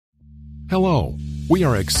Hello. We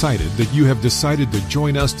are excited that you have decided to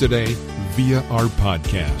join us today via our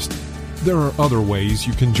podcast. There are other ways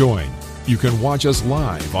you can join. You can watch us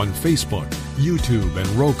live on Facebook, YouTube, and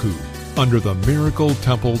Roku under the Miracle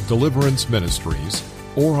Temple Deliverance Ministries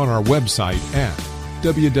or on our website at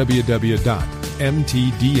www.mtdm.org.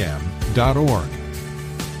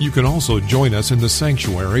 You can also join us in the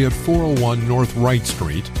sanctuary at 401 North Wright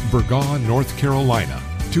Street, Burgaw, North Carolina,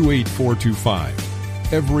 28425,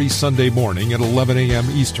 every Sunday morning at 11 a.m.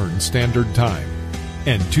 Eastern Standard Time,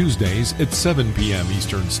 and Tuesdays at 7 p.m.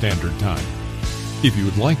 Eastern Standard Time. If you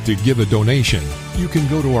would like to give a donation, you can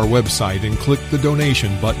go to our website and click the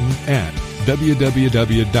donation button at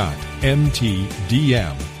www.mtdm.org.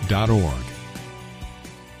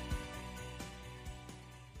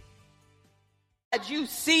 You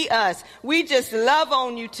see us. We just love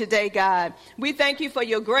on you today, God. We thank you for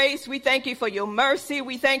your grace. We thank you for your mercy.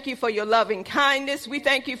 We thank you for your loving kindness. We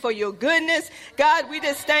thank you for your goodness. God, we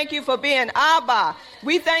just thank you for being Abba.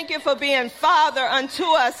 We thank you for being Father unto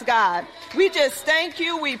us, God. We just thank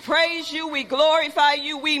you. We praise you. We glorify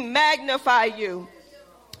you. We magnify you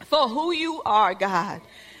for who you are, God.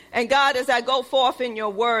 And God, as I go forth in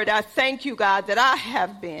your word, I thank you, God, that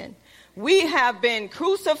we have been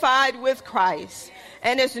crucified with Christ,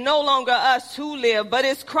 and it's no longer us who live, but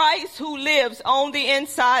it's Christ who lives on the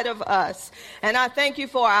inside of us. And I thank you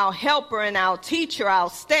for our helper and our teacher, our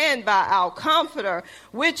standby, our comforter,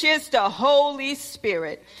 which is the Holy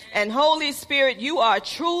Spirit. And Holy Spirit, you are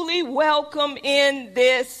truly welcome in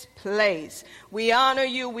this place. We honor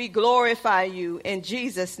you. We glorify you in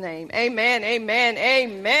Jesus' name. Amen, amen,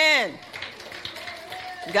 amen.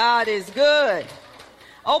 God is good.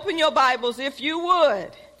 Open your Bibles, if you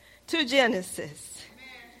would, to Genesis,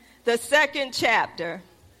 the 2nd chapter,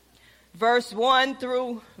 verse 1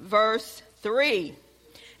 through verse 3.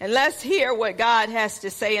 And let's hear what God has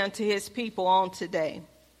to say unto his people on today.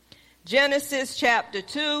 Genesis chapter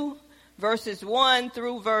 2, verses 1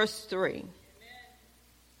 through verse 3.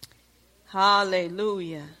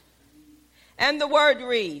 Hallelujah. And the word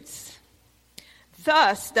reads,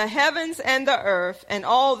 "Thus the heavens and the earth and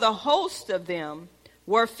all the host of them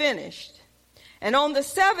were finished. And on the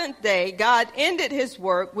 7th day, God ended his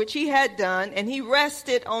work which he had done, and he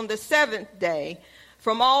rested on the 7th day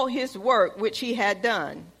from all his work which he had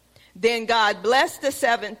done. Then God blessed the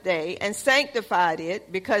 7th day and sanctified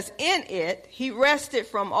it, because in it he rested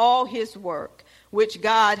from all his work which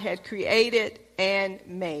God had created and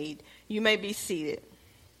made." You may be seated.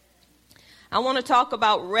 I want to talk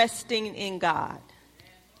about resting in God.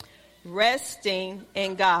 Resting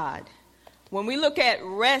in God. When we look at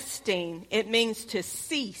resting, it means to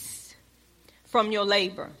cease from your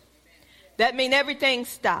labor. That means everything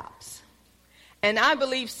stops. And I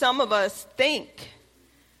believe some of us think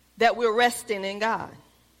that we're resting in God.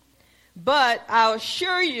 But I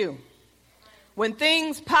assure you, when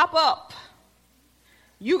things pop up,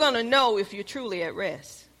 you're going to know if you're truly at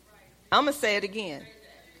rest. I'm going to say it again.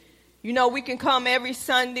 You know, we can come every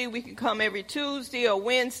Sunday, we can come every Tuesday or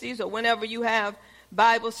Wednesdays or whenever you have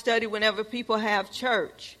Bible study, whenever people have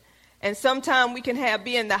church. And sometimes we can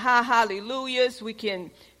be in the high hallelujahs, we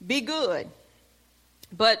can be good.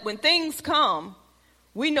 But when things come,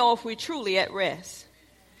 we know if we're truly at rest.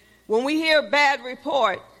 When we hear a bad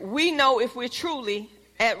report, we know if we're truly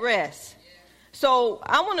at rest. So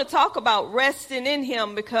I want to talk about resting in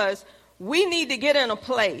him, because we need to get in a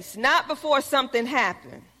place, not before something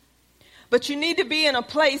happens, but you need to be in a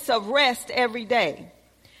place of rest every day.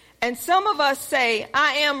 And some of us say,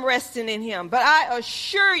 I am resting in him. But I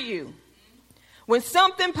assure you, when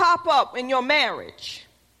something pop up in your marriage,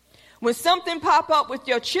 when something pop up with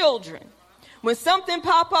your children, when something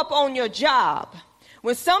pop up on your job,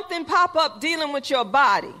 when something pop up dealing with your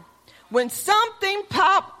body, when something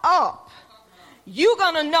pop up, you're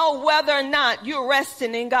going to know whether or not you're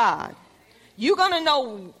resting in God. You're going to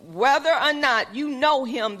know whether or not you know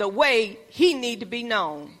him the way he need to be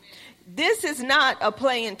known. This is not a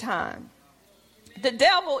playing time. The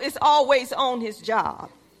devil is always on his job,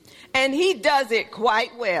 and he does it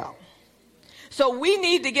quite well. So we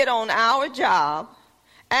need to get on our job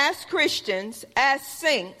as Christians, as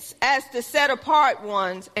saints, as the set apart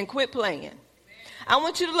ones, and quit playing. I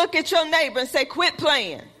want you to look at your neighbor and say, quit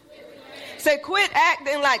playing. Say, quit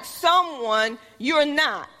acting like someone you're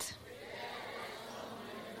not.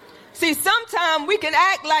 See, sometimes we can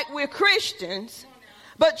act like we're Christians,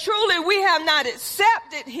 but truly we have not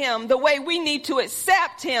accepted him the way we need to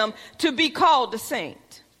accept him to be called a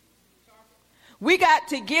saint. We got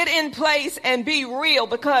to get in place and be real,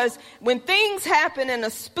 because when things happen in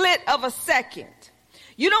a split of a second,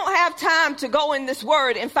 you don't have time to go in this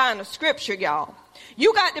word and find a scripture, y'all.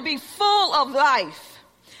 You got to be full of life.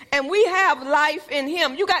 And we have life in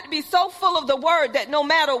him. You got to be so full of the word that no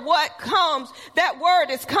matter what comes, that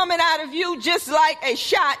word is coming out of you just like a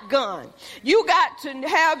shotgun. You got to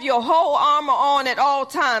have your whole armor on at all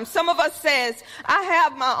times. Some of us says, I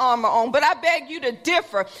have my armor on, but I beg you to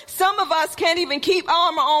differ. Some of us can't even keep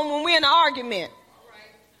armor on when we're in an argument.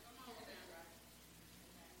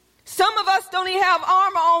 Some of us don't even have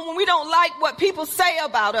armor on when we don't like what people say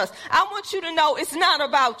about us. I want you to know it's not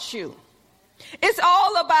about you. It's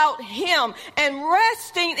all about him and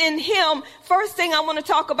resting in him. First thing I want to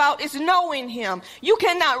talk about is knowing him. You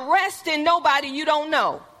cannot rest in nobody you don't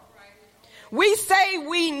know. We say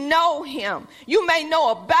we know him. You may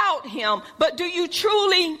know about him, but do you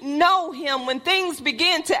truly know him? When things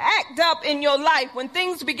begin to act up in your life, when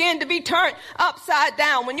things begin to be turned upside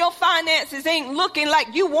down, when your finances ain't looking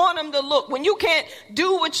like you want them to look, when you can't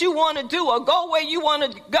do what you want to do or go where you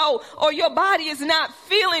want to go, or your body is not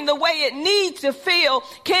feeling the way it needs to feel,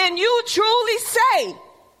 can you truly say,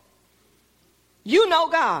 you know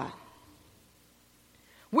God?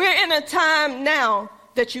 We're in a time now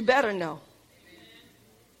that you better know.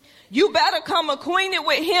 You better come acquainted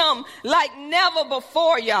with him like never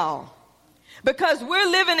before, y'all. Because we're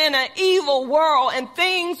living in an evil world and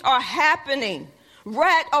things are happening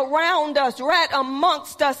right around us, right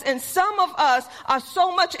amongst us. And some of us are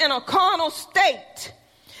so much in a carnal state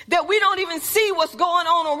that we don't even see what's going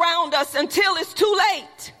on around us until it's too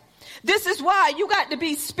late. This is why you got to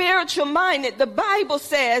be spiritual minded. The Bible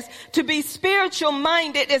says to be spiritual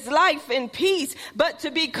minded is life and peace, but to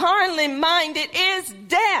be carnally minded is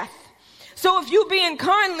death. So if you being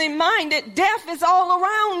carnally minded, death is all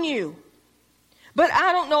around you. But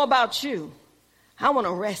I don't know about you. I want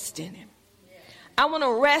to rest in him. I want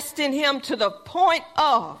to rest in him to the point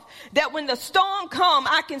of that when the storm comes,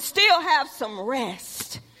 I can still have some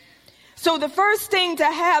rest. So the first thing to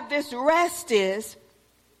have this rest is,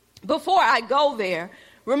 before I go there,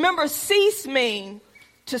 remember, cease means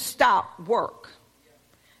to stop work.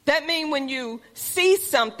 That means when you cease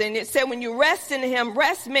something, it said when you rest in him,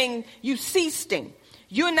 rest means you ceasing.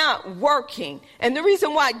 You're not working. And the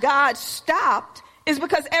reason why God stopped is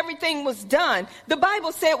because everything was done. The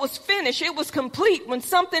Bible said it was finished. It was complete. When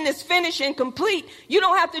something is finished and complete, you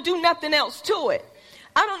don't have to do nothing else to it.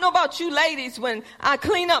 I don't know about you ladies, when I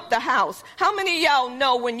clean up the house, how many of y'all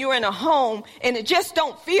know when you're in a home and it just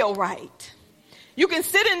don't feel right? You can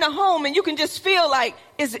sit in the home and you can just feel like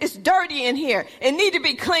it's dirty in here. It need to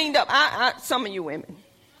be cleaned up. Some of you women.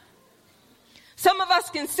 Some of us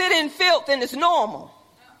can sit in filth and it's normal.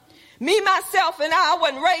 Me, myself, and I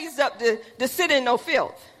wasn't raised up to sit in no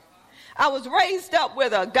filth. I was raised up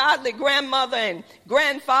with a godly grandmother and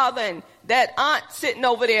grandfather and that aunt sitting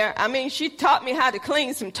over there. I mean, she taught me how to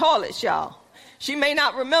clean some toilets, y'all. She may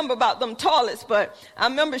not remember about them toilets, but I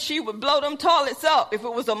remember she would blow them toilets up. If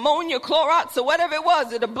it was ammonia, Clorox, or whatever it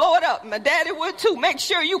was, it'd blow it up. My daddy would too. Make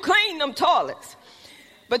sure you clean them toilets.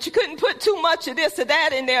 But you couldn't put too much of this or that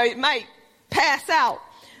in there. It might pass out.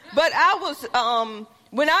 But I was,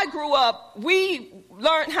 when I grew up, we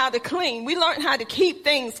learned how to clean. We learned how to keep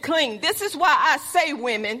things clean. This is why I say,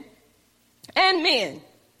 women and men,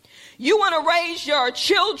 you want to raise your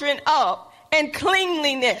children up in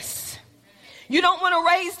cleanliness. You don't want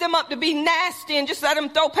to raise them up to be nasty and just let them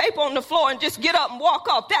throw paper on the floor and just get up and walk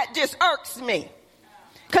off. That just irks me.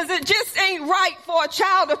 Because it just ain't right for a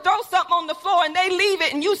child to throw something on the floor and they leave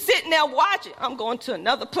it and you sitting there watching. I'm going to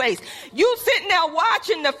another place. You sitting there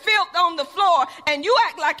watching the filth on the floor and you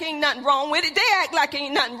act like ain't nothing wrong with it. They act like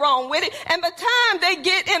ain't nothing wrong with it. And by the time they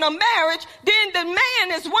get in a marriage, then the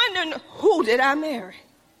man is wondering, who did I marry?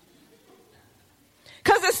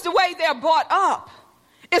 Because it's the way they're brought up.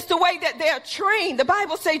 It's the way that they're trained. The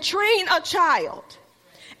Bible says train a child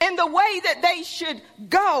in the way that they should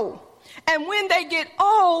go. And when they get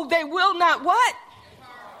old, they will not what?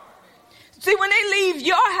 See, when they leave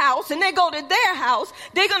your house and they go to their house,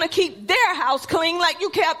 they're going to keep their house clean like you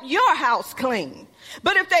kept your house clean.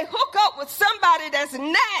 But if they hook up with somebody that's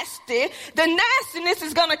nasty, the nastiness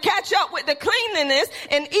is going to catch up with the cleanliness,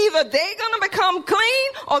 and either they're going to become clean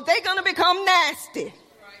or they're going to become nasty.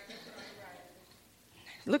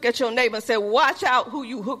 Look at your neighbor and say, watch out who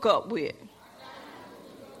you hook up with.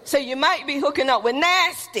 So you might be hooking up with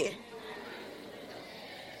nasty.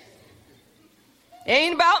 It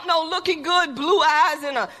ain't about no looking good, blue eyes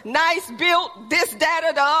and a nice built this, that,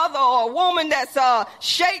 or the other, or a woman that's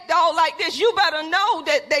shaped all like this. You better know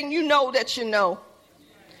that then you know that you know.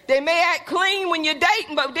 They may act clean when you're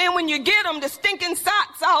dating, but then when you get them, the stinking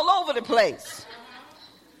socks all over the place.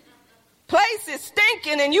 Place is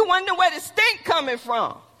stinking and you wonder where the stink coming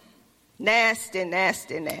from. Nasty,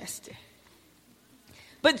 nasty, nasty.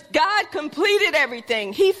 But God completed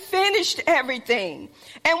everything. He finished everything.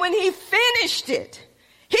 And when he finished it,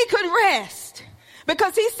 he could rest.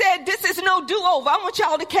 Because he said, this is no do-over. I want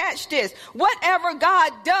y'all to catch this. Whatever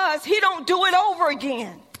God does, he don't do it over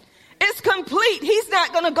again. It's complete. He's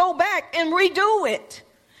not going to go back and redo it.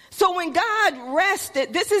 So when God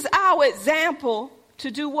rested, this is our example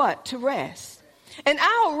to do what? To rest. And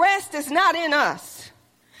our rest is not in us.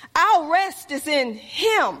 Our rest is in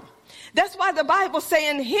him. That's why the Bible says,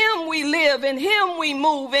 in him we live, in him we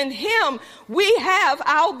move, in him we have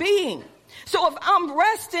our being. So if I'm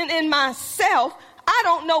resting in myself, I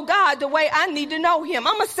don't know God the way I need to know him.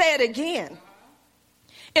 I'm going to say it again.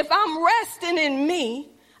 If I'm resting in me,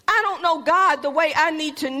 I don't know God the way I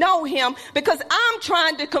need to know him, because I'm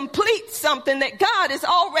trying to complete something that God has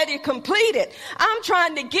already completed. I'm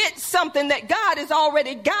trying to get something that God has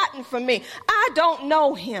already gotten for me. I don't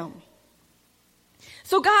know him.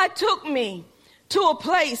 So God took me to a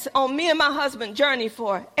place on me and my husband journey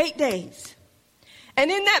for 8 days.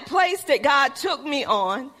 And in that place that God took me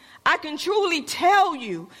on, I can truly tell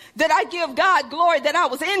you that I give God glory that I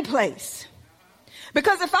was in place.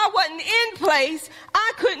 Because if I wasn't in place,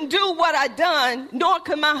 I couldn't do what I done, nor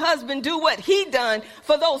could my husband do what he done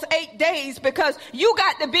for those 8 days, because you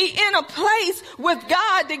got to be in a place with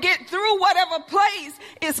God to get through whatever place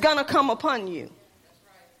is going to come upon you.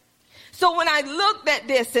 So when I looked at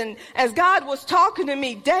this, and as God was talking to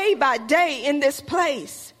me day by day in this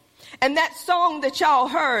place, and that song that y'all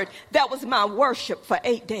heard, that was my worship for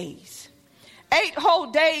 8 days. 8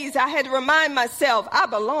 whole days I had to remind myself, I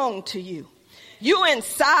belong to you. You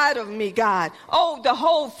inside of me, God. Oh, the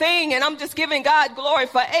whole thing. And I'm just giving God glory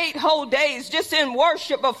for 8 whole days just in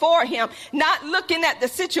worship before him. Not looking at the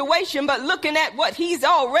situation, but looking at what he's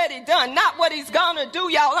already done. Not what he's going to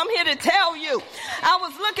do, y'all. I'm here to tell you. I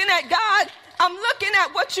was looking at God. I'm looking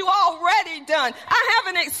at what you already done. I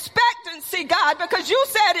have an expectancy, God, because you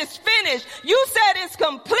said it's finished. You said it's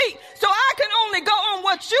complete. So I can only go on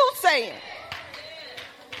what you're saying.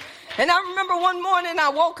 And I remember one morning I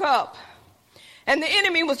woke up, and the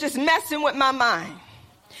enemy was just messing with my mind.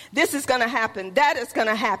 This is going to happen. That is going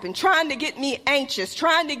to happen. Trying to get me anxious.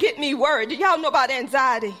 Trying to get me worried. Do y'all know about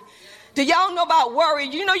anxiety? Do y'all know about worry?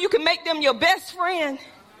 You know you can make them your best friend.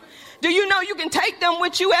 Do you know you can take them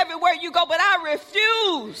with you everywhere you go? But I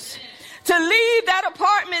refuse to leave that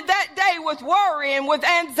apartment that day with worry and with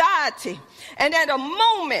anxiety. And at a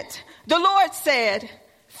moment, the Lord said,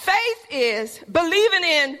 faith is believing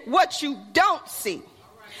in what you don't see.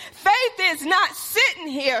 Faith is not sitting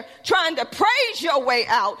here trying to praise your way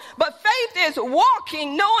out, but faith is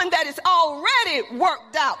walking knowing that it's already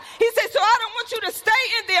worked out. He said, so I don't want you to stay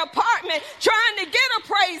in the apartment trying to get a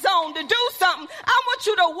praise on to do something. I want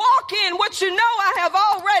you to walk in what you know I have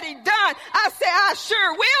already done. I said, I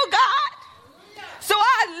sure will, God. So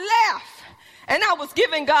I left, and I was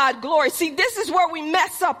giving God glory. See, this is where we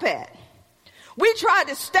mess up at. We try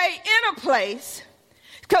to stay in a place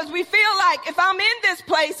because we feel like if I'm in this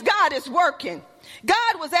place, God is working.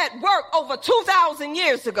 God was at work over 2,000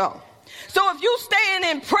 years ago. So if you staying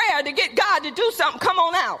in prayer to get God to do something, come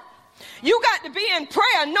on out. You got to be in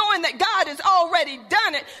prayer knowing that God has already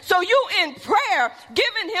done it. So you in prayer,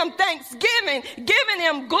 giving him thanksgiving, giving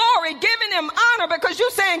him glory, giving him honor, because you're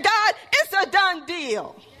saying, God, it's a done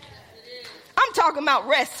deal. I'm talking about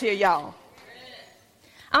rest here, y'all.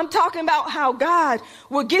 I'm talking about how God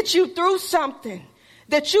will get you through something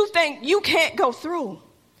that you think you can't go through.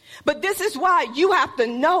 But this is why you have to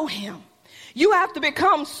know him. You have to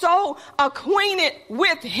become so acquainted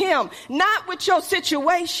with him, not with your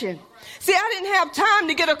situation. See, I didn't have time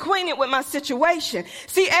to get acquainted with my situation.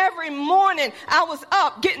 See, every morning I was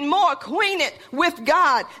up getting more acquainted with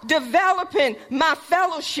God, developing my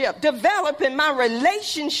fellowship, developing my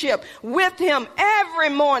relationship with him every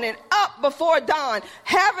morning, up before dawn,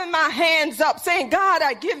 having my hands up, saying, God,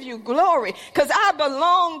 I give you glory because I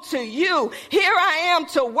belong to you. Here I am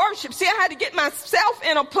to worship. See, I had to get myself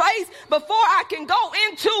in a place before I can go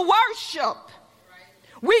into worship.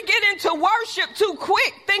 We get into worship too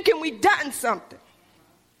quick thinking we've done something.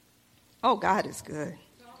 Oh, God is good.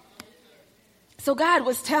 So God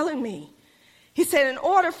was telling me, he said, in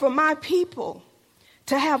order for my people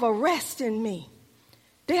to have a rest in me,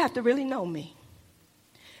 they have to really know me.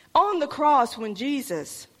 On the cross, when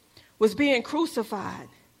Jesus was being crucified,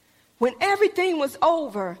 when everything was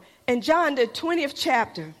over, in John the 20th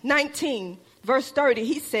chapter, 19, verse 30,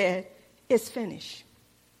 he said, it's finished.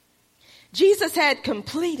 Jesus had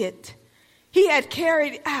completed, he had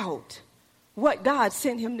carried out what God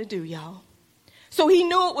sent him to do, y'all. So he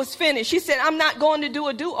knew it was finished. He said, I'm not going to do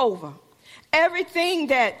a do-over. Everything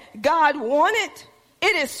that God wanted,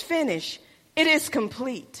 it is finished. It is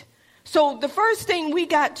complete. So the first thing we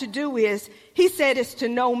got to do is, he said, is to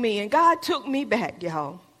know me. And God took me back,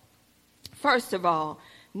 y'all. First of all,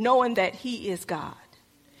 knowing that he is God.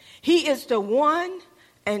 He is the one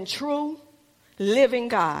and true living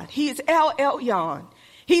God. He's El Elyon.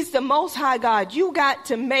 He's the Most High God. You got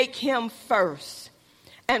to make him first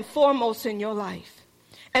and foremost in your life.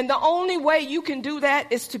 And the only way you can do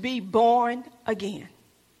that is to be born again.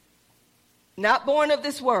 Not born of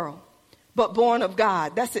this world, but born of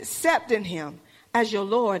God. That's accepting him as your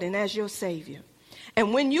Lord and as your Savior.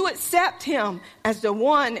 And when you accept him as the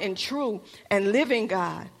one and true and living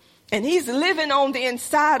God, and he's living on the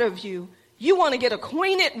inside of you, you want to get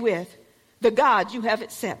acquainted with the God you have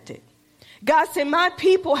accepted. God said, my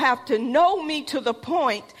people have to know me to the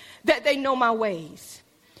point that they know my ways,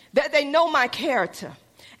 that they know my character.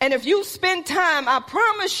 And if you spend time, I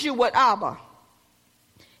promise you, with Abba,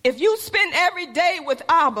 if you spend every day with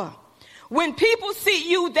Abba, when people see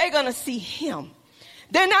you, they're going to see him.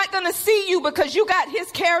 They're not going to see you because you got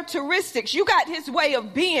his characteristics. You got his way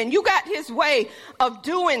of being. You got his way of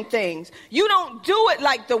doing things. You don't do it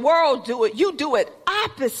like the world do it. You do it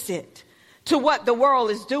opposite to what the world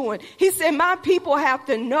is doing. He said, my people have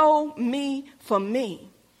to know me for me.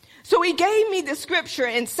 So he gave me the scripture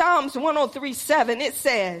in Psalms 103:7. It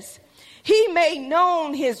says, he made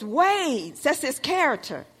known his ways, that's his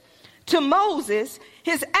character, to Moses,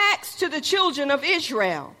 his acts to the children of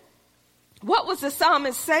Israel. What was the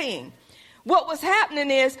psalmist saying? What was happening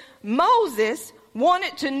is Moses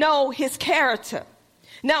wanted to know his character.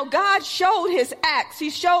 Now God showed his acts. He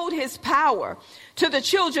showed his power to the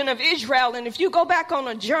children of Israel. And if you go back on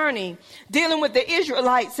a journey dealing with the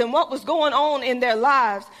Israelites and what was going on in their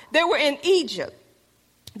lives, they were in Egypt.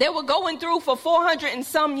 They were going through for 400 and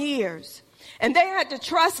some years. And they had to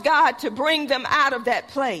trust God to bring them out of that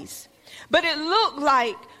place. But it looked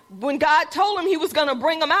like when God told him he was going to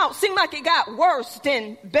bring them out, seemed like it got worse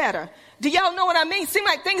than better. Do y'all know what I mean? Seemed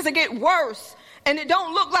like things that get worse, and it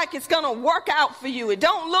don't look like it's going to work out for you. It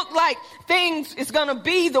don't look like things is going to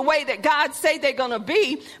be the way that God say they're going to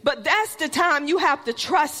be. But that's the time you have to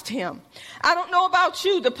trust him. I don't know about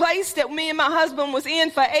you. The place that me and my husband was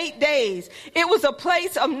in for 8 days, it was a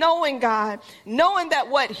place of knowing God, knowing that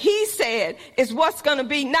what he said is what's going to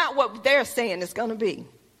be, not what they're saying is going to be.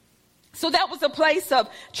 So that was a place of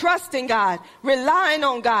trusting God, relying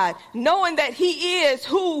on God, knowing that he is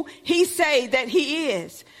who he say that he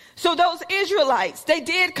is. So those Israelites, they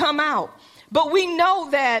did come out, but we know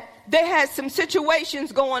that they had some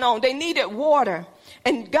situations going on. They needed water,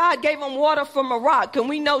 and God gave them water from a rock, and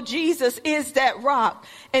we know Jesus is that rock.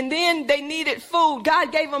 And then they needed food.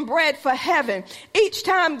 God gave them bread for heaven. Each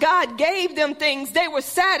time God gave them things, they were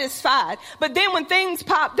satisfied. But then when things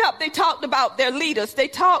popped up, they talked about their leaders. They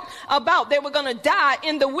talked about they were going to die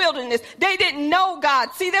in the wilderness. They didn't know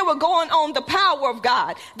God. See, they were going on the power of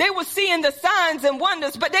God. They were seeing the signs and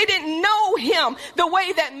wonders, but they didn't know him the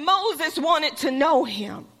way that Moses wanted to know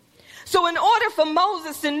him. So in order for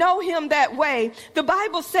Moses to know him that way, the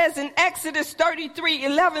Bible says in Exodus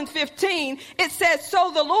 33:11-15, it says,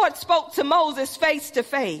 so the Lord spoke to Moses face to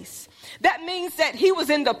face. That means that he was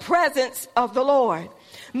in the presence of the Lord.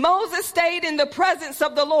 Moses stayed in the presence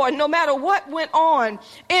of the Lord. No matter what went on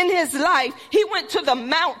in his life, he went to the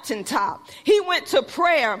mountaintop. He went to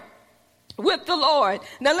prayer with the Lord.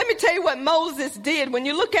 Now let me tell you what Moses did. When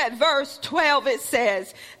you look at verse 12, it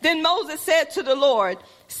says, then Moses said to the Lord,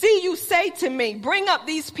 see, you say to me, bring up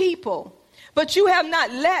these people, but you have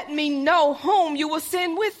not let me know whom you will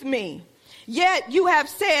send with me. Yet you have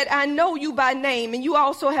said, I know you by name, and you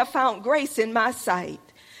also have found grace in my sight.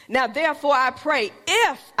 Now therefore I pray,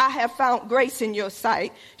 if I have found grace in your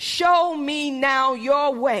sight, show me now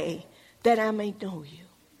your way, that I may know you.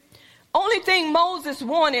 Only thing Moses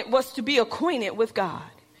wanted was to be acquainted with God.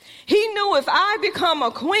 He knew if I become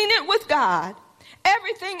acquainted with God,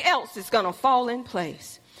 everything else is going to fall in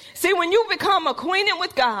place. See, when you become acquainted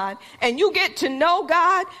with God and you get to know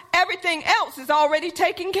God, everything else is already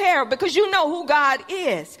taken care of because you know who God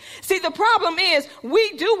is. See, the problem is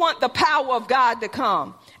we do want the power of God to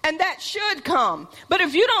come, and that should come. But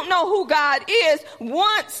if you don't know who God is,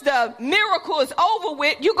 once the miracle is over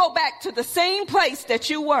with, you go back to the same place that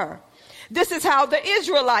you were. This is how the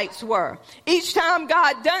Israelites were. Each time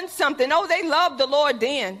God done something, they loved the Lord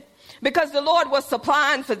then, because the Lord was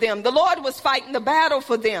supplying for them. The Lord was fighting the battle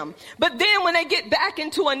for them. But then when they get back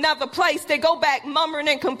into another place, they go back murmuring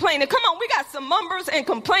and complaining. Come on, we got some mumblers and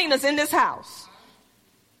complainers in this house.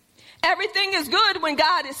 Everything is good when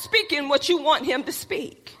God is speaking what you want him to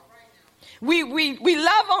speak. We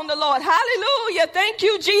love on the Lord. Hallelujah. Thank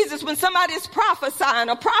you, Jesus. When somebody is prophesying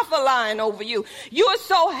or prophesying over you, you are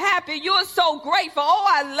so happy. You are so grateful. Oh,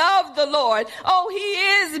 I love the Lord. Oh, he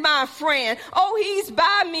is my friend. Oh, he's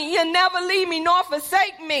by me. He'll never leave me nor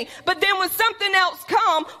forsake me. But then when something else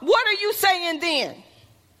comes, what are you saying then?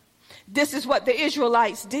 This is what the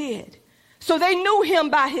Israelites did. So they knew him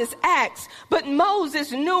by his acts, but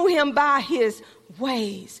Moses knew him by his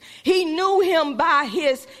ways. He knew him by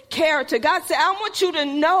his character. God said, I want you to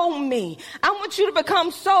know me. I want you to become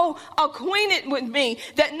so acquainted with me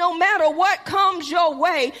that no matter what comes your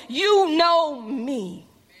way, you know me.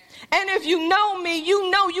 And if you know me, you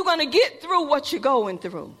know you're going to get through what you're going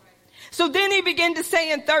through. So then he began to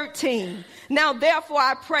say in 13, now therefore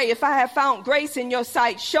I pray, if I have found grace in your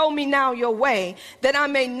sight, show me now your way, that I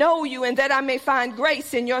may know you and that I may find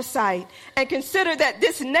grace in your sight. And consider that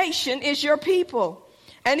this nation is your people.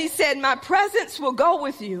 And he said, my presence will go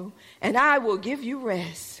with you and I will give you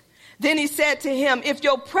rest. Then he said to him, if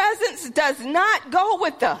your presence does not go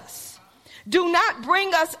with us, do not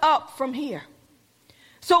bring us up from here.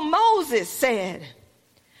 So Moses said,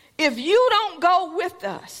 if you don't go with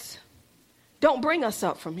us, don't bring us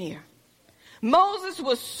up from here. Moses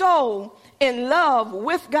was so in love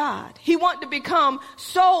with God. He wanted to become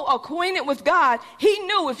so acquainted with God. He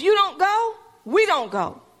knew if you don't go, we don't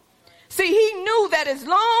go. See, he knew that as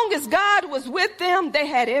long as God was with them, they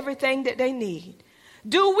had everything that they need.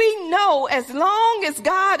 Do we know as long as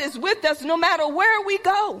God is with us, no matter where we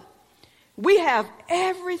go, we have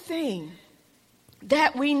everything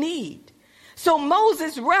that we need? So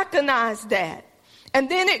Moses recognized that. And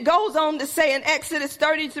then it goes on to say in Exodus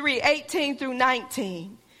 33, 18 through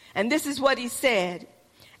 19. And this is what he said.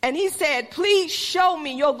 And he said, please show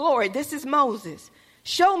me your glory. This is Moses.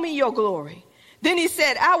 Show me your glory. Then he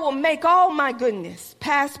said, I will make all my goodness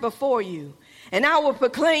pass before you. And I will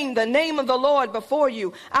proclaim the name of the Lord before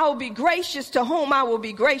you. I will be gracious to whom I will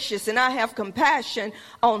be gracious. And I have compassion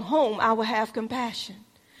on whom I will have compassion.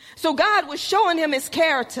 So God was showing him his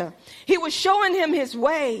character. He was showing him his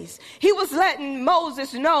ways. He was letting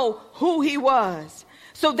Moses know who he was.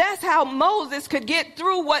 So that's how Moses could get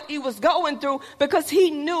through what he was going through, because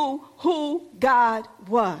he knew who God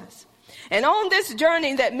was. And on this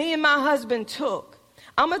journey that me and my husband took,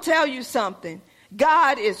 I'm going to tell you something.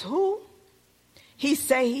 God is who he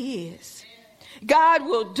say he is. God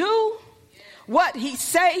will do what he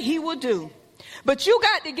say he will do. But you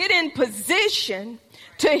got to get in position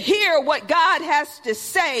to hear what God has to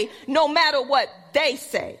say, no matter what they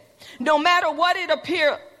say. No matter what it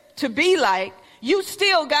appear to be like, you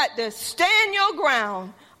still got to stand your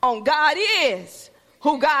ground on God is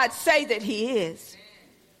who God say that he is.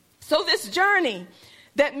 So this journey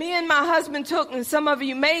that me and my husband took, and some of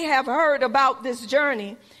you may have heard about this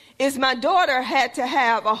journey, is my daughter had to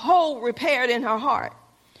have a hole repaired in her heart.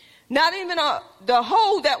 Not even the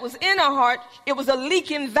hole that was in her heart, it was a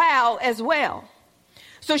leaking valve as well.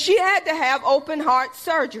 So she had to have open heart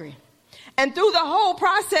surgery. And through the whole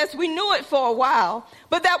process, we knew it for a while,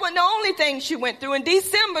 but that wasn't the only thing she went through. In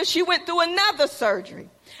December, she went through another surgery.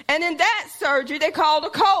 And in that surgery, they called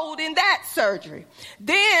a code in that surgery.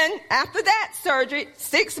 Then, after that surgery,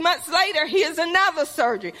 6 months later, here's another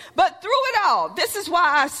surgery. But through it all, this is why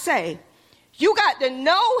I say, you got to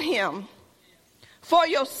know him for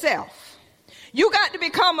yourself. You got to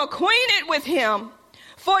become acquainted with him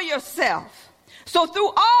for yourself. So through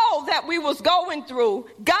all that we was going through,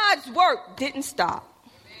 God's work didn't stop.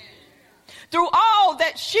 Through all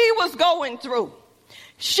that she was going through,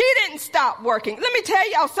 she didn't stop working. Let me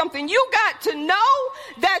tell y'all something. You got to know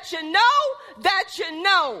that you know that you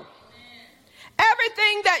know.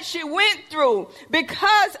 Everything that she went through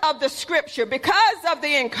because of the scripture, because of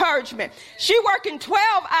the encouragement. She working 12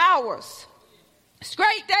 hours,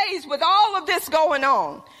 straight days with all of this going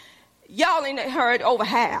on. Y'all ain't heard over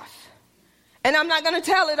half. And I'm not going to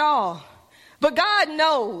tell it all, but God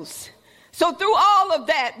knows. So through all of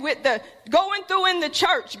that, with the going through in the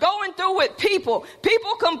church, going through with people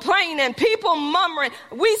complaining, people murmuring,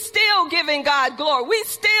 we still giving God glory. We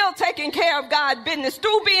still taking care of God's business.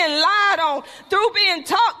 Through being lied on, through being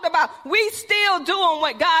talked about, we still doing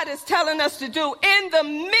what God is telling us to do in the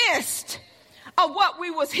midst of what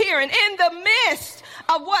we was hearing, in the midst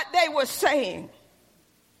of what they were saying.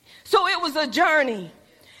 So it was a journey.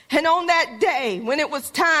 And on that day, when it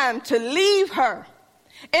was time to leave her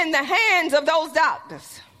in the hands of those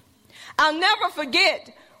doctors, I'll never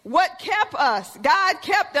forget what kept us. God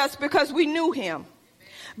kept us because we knew him.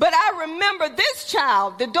 But I remember this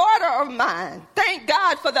child, the daughter of mine, thank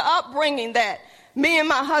God for the upbringing that me and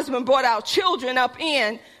my husband brought our children up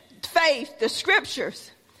in, faith, the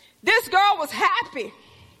scriptures. This girl was happy.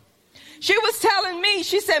 She was telling me,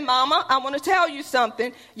 she said, Mama, I want to tell you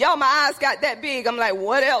something. Y'all, my eyes got that big. I'm like,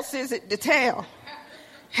 what else is it to tell?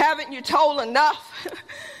 Haven't you told enough?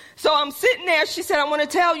 So I'm sitting there. She said, I want to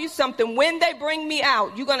tell you something. When they bring me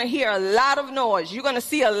out, you're going to hear a lot of noise. You're going to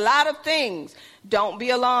see a lot of things. Don't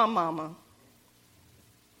be alarmed, Mama.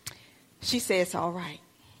 She said, it's all right.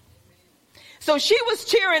 So she was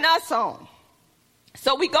cheering us on.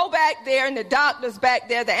 So we go back there, and the doctor's back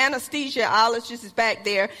there, the anesthesiologist is back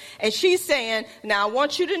there, and she's saying, now I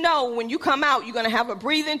want you to know when you come out, you're going to have a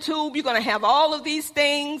breathing tube, you're going to have all of these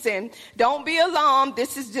things, and don't be alarmed.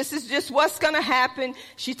 This is just what's going to happen.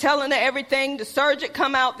 She's telling her everything. The surgeon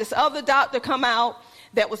come out, this other doctor come out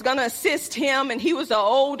that was going to assist him, and he was an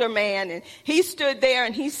older man, and he stood there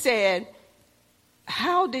and he said,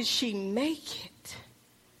 how did she make it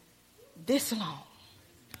this long?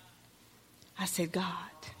 I said, God.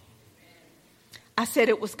 I said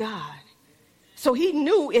it was God. So he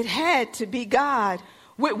knew it had to be God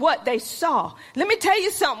with what they saw. Let me tell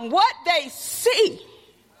you something. What they see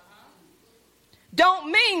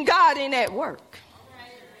don't mean God ain't at work.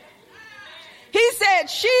 He said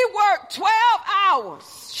she worked 12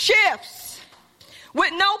 hours, shifts,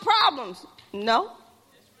 with no problems. No.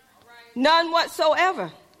 None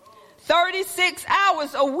whatsoever. 36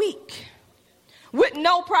 hours a week with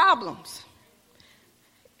no problems.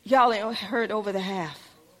 Y'all ain't heard over the half.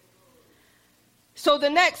 So the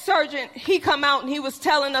next surgeon, he come out and he was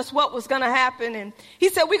telling us what was going to happen. And he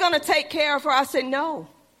said, we're going to take care of her. I said, no,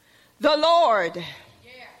 the Lord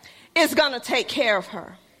is going to take care of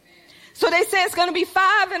her. So they said it's going to be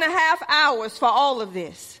 5.5 hours for all of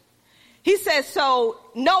this. He said, so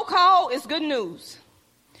no call is good news.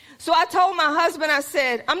 So I told my husband, I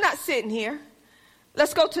said, I'm not sitting here.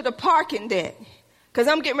 Let's go to the parking deck because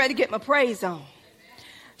I'm getting ready to get my praise on.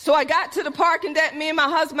 So I got to the parking deck, me and my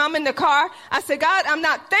husband, I'm in the car. I said, God, I'm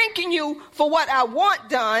not thanking you for what I want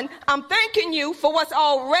done. I'm thanking you for what's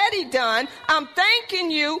already done. I'm thanking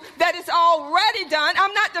you that it's already done.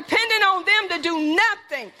 I'm not depending on them to do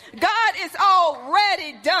nothing. God is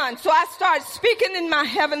already done. So I started speaking in my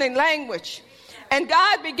heavenly language. And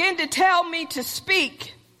God began to tell me to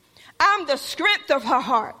speak. I'm the strength of her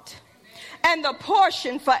heart and the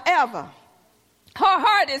portion forever. Her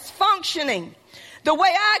heart is functioning the way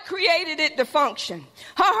I created it to function.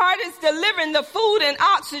 Her heart is delivering the food and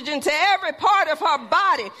oxygen to every part of her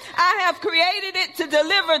body I have created it to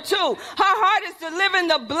deliver to. Her heart is delivering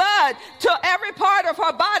the blood to every part of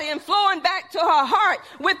her body and flowing back to her heart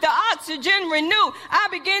with the oxygen renewed. I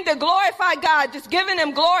begin to glorify God, just giving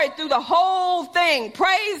him glory through the whole thing,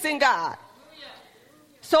 praising God.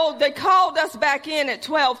 So they called us back in at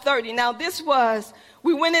 12:30. Now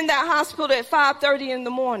we went in that hospital at 5:30 in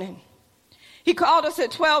the morning. He called us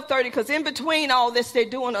at 12:30 because in between all this, they're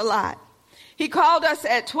doing a lot. He called us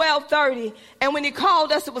at 12:30, and when he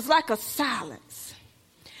called us, it was like a silence.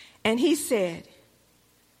 And he said,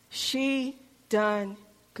 she done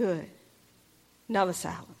good. Another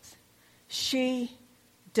silence. She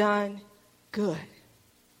done good.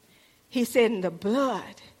 He said, and the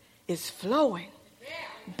blood is flowing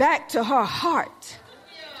back to her heart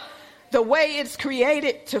the way it's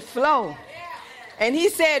created to flow. And he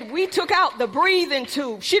said, we took out the breathing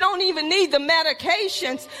tube. She don't even need the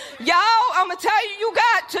medications. Y'all, I'm going to tell you, you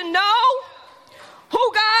got to know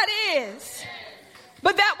who God is.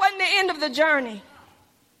 But that wasn't the end of the journey.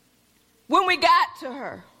 When we got to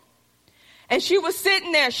her, and she was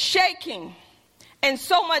sitting there shaking and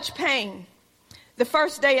so much pain the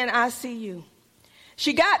first day in ICU.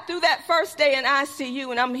 She got through that first day in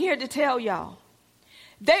ICU, and I'm here to tell y'all,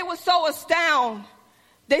 they were so astounded.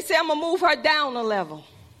 They said, I'm going to move her down a level.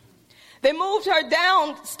 They moved her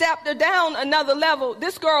down, stepped her down another level.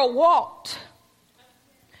 This girl walked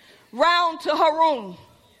round to her room.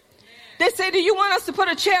 They said, do you want us to put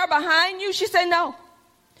a chair behind you? She said, no.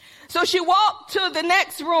 So she walked to the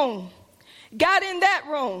next room, got in that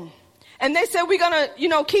room. And they said, we're going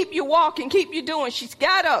to, keep you walking, keep you doing. She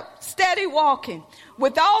got up, steady walking.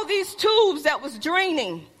 With all these tubes that was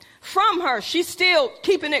draining from her, she's still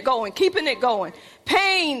keeping it going, keeping it going.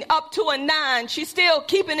 Pain up to a 9. She's still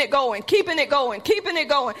keeping it going, keeping it going, keeping it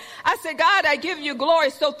going. I said, God, I give you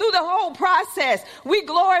glory. So through the whole process, we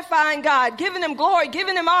glorifying God, giving him glory,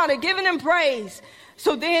 giving him honor, giving him praise.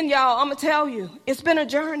 So then, y'all, I'm going to tell you, it's been a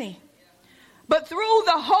journey. But through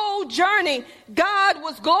the whole journey, God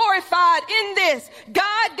was glorified in this.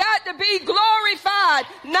 God got to be glorified,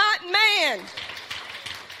 not man.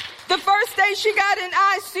 The first day she got in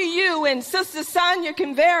ICU, and Sister Sonia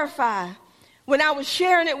can verify, when I was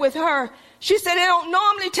sharing it with her, she said, they don't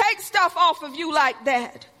normally take stuff off of you like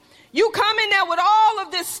that. You come in there with all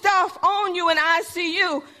of this stuff on you in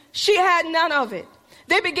ICU. She had none of it.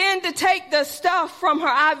 They began to take the stuff from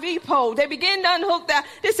her IV pole. They began to unhook that.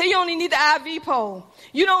 They say, you only need the IV pole.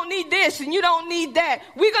 You don't need this and you don't need that.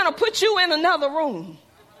 We're going to put you in another room.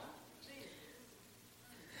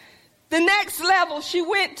 The next level she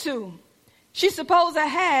went to, she supposed I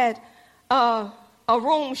had a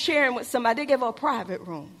room sharing with somebody. They gave her a private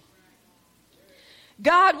room.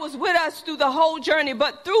 God was with us through the whole journey,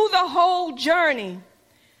 but through the whole journey,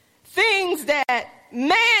 things that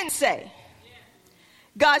man say,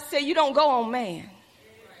 God said, you don't go on man.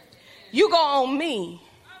 You go on me.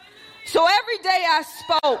 So every day I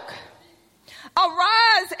spoke,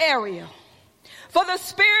 arise, Ariel, for the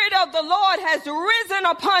Spirit of the Lord has risen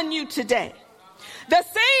upon you today. The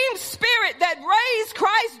same Spirit that raised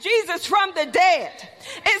Christ Jesus from the dead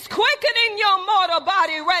is quickening your mortal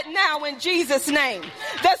body right now in Jesus' name.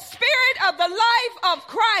 The Spirit of the life of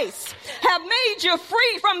Christ have made you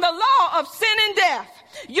free from the law of sin and death.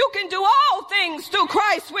 You can do all things through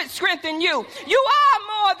Christ which strengthen you. You are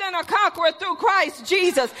more than a conqueror through Christ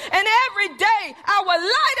Jesus. And every day I will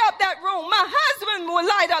light up that room. My husband will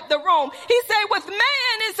light up the room. He said, with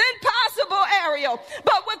man it's impossible, Ariel,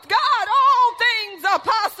 but with God all things are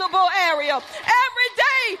possible, Ariel. Every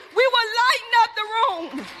day we will lighten up the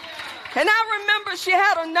room. And I remember she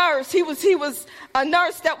had a nurse. He was a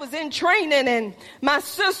nurse that was in training, and my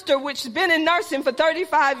sister, which has been in nursing for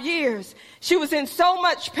 35 years, she was in so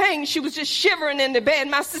much pain, she was just shivering in the bed.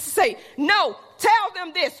 My sister say, no, tell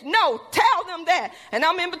them this. No, tell them that. And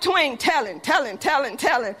I'm in between telling.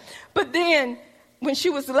 But then when she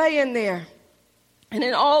was laying there and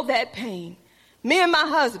in all that pain, me and my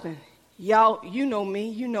husband, y'all, you know me,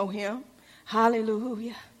 you know him.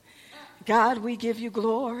 Hallelujah. God, we give you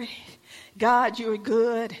glory. God, you're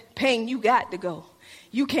good. Pain, you got to go.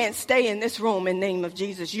 You can't stay in this room in the name of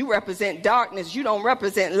Jesus. You represent darkness. You don't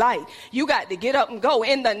represent light. You got to get up and go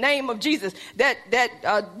in the name of Jesus. That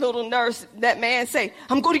little nurse, that man say,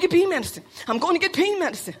 I'm going to get pain medicine. I'm going to get pain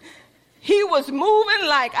medicine. He was moving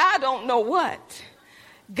like I don't know what.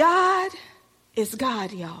 God is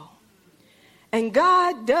God, y'all. And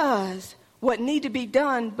God does what need to be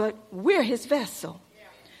done, but we're his vessel.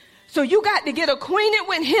 So you got to get acquainted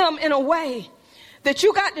with him in a way that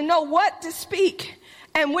you got to know what to speak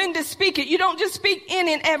and when to speak it. You don't just speak in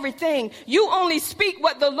and everything. You only speak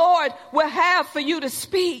what the Lord will have for you to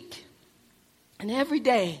speak. And every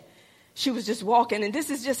day she was just walking, and this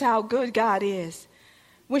is just how good God is.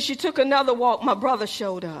 When she took another walk, my brother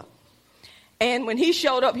showed up. And when he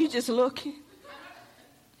showed up, he just looking.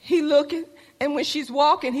 He looking. And when she's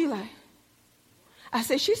walking, he like, I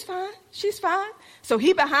said, she's fine. She's fine. So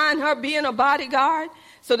he behind her being a bodyguard.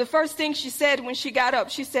 So the first thing she said when she got up,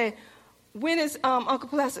 she said, when is Uncle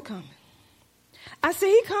Placid coming? I said,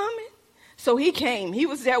 he coming. So he came. He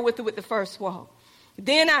was there with the first walk.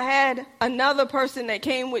 Then I had another person that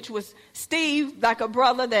came, which was Steve, like a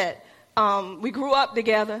brother that we grew up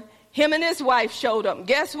together. Him and his wife showed up. And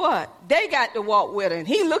guess what? They got to walk with her. And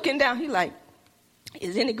he looking down. He like,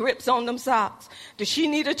 is any grips on them socks? Does she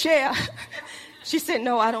need a chair? She said,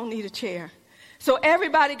 no, I don't need a chair. So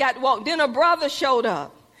everybody got to walk. Then her brother showed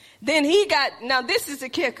up. Then now this is the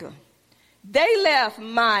kicker. They left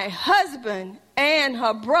my husband and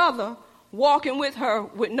her brother walking with her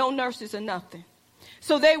with no nurses or nothing.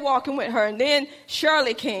 So they walking with her. And then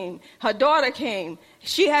Shirley came. Her daughter came.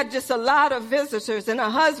 She had just a lot of visitors, and her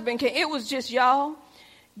husband came. It was just, y'all,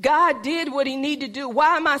 God did what he needed to do.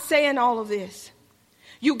 Why am I saying all of this?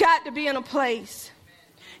 You got to be in a place.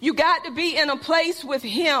 You got to be in a place with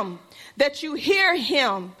him that you hear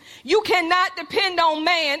him. You cannot depend on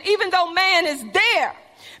man, even though man is there.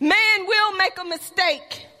 Man will make a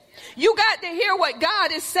mistake. You got to hear what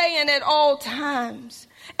God is saying at all times.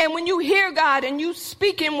 And when you hear God and you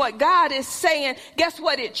speak in what God is saying, guess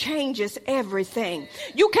what? It changes everything.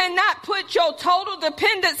 You cannot put your total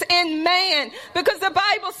dependence in man, because the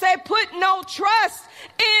Bible said put no trust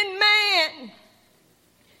in man.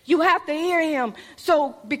 You have to hear him.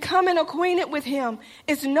 So becoming acquainted with him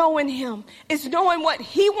is knowing him. It's knowing what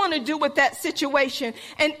he want to do with that situation.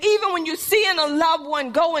 And even when you're seeing a loved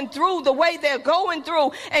one going through the way they're going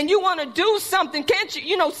through and you want to do something, can't you?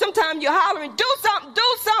 You know, sometimes you're hollering, do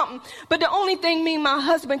something. But the only thing me and my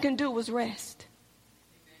husband can do was rest.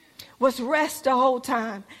 Was rest the whole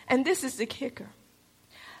time. And this is the kicker.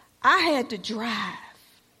 I had to drive.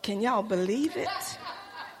 Can y'all believe it?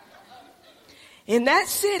 In that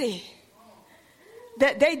city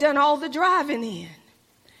that they done all the driving in.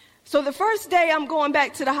 So the first day I'm going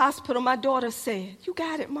back to the hospital, my daughter said, you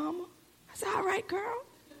got it, mama. I said, all right, girl.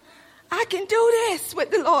 I can do this with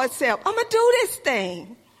the Lord's help. I'm going to do this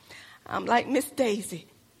thing. I'm like Miss Daisy.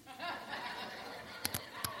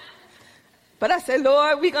 But I said,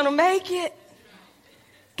 Lord, we're going to make it.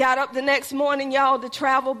 Got up the next morning, y'all, to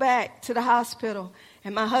travel back to the hospital.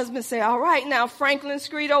 And my husband said, all right, now Franklin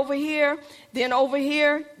Street over here, then over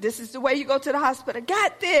here. This is the way you go to the hospital.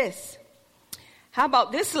 Got this. How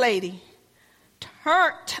about this lady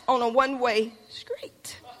turned on a one-way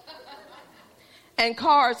street and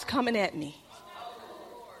cars coming at me?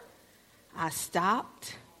 I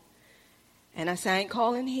stopped and I said, I ain't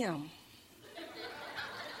calling him.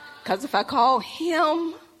 Because if I call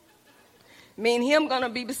him, me and him going to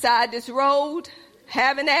be beside this road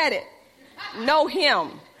having at it. No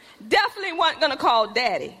him. Definitely wasn't going to call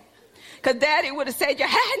Daddy. Because Daddy would have said, you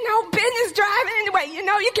had no business driving anyway. You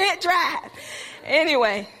know you can't drive.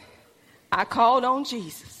 Anyway, I called on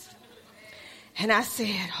Jesus. And I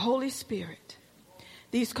said, Holy Spirit,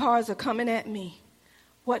 these cars are coming at me.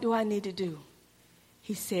 What do I need to do?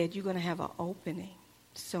 He said, you're going to have an opening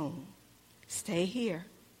soon. Stay here.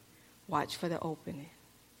 Watch for the opening.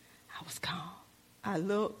 I was calm. I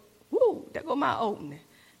looked. Woo, there go my opening.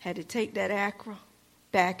 Had to take that Acura,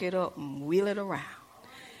 back it up, and wheel it around.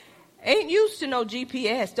 Ain't used to no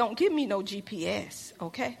GPS. Don't give me no GPS,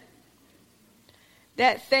 okay?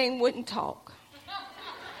 That thing wouldn't talk.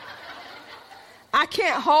 I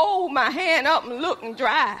can't hold my hand up and look and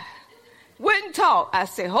drive. Wouldn't talk. I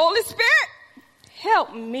said, Holy Spirit,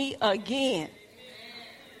 help me again.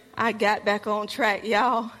 I got back on track,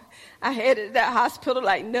 y'all. I headed to that hospital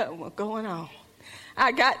like nothing was going on.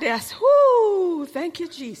 I got there. I said, whoo, thank you,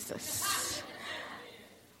 Jesus.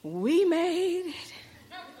 We made it.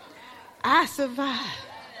 I survived.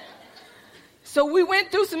 So we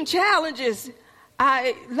went through some challenges.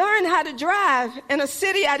 I learned how to drive in a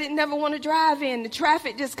city I didn't never want to drive in. The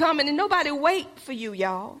traffic just coming and nobody wait for you,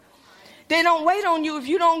 y'all. They don't wait on you. If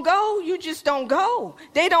you don't go, you just don't go.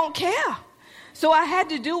 They don't care. So I had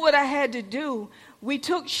to do what I had to do. We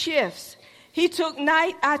took shifts. He took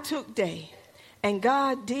night, I took day. And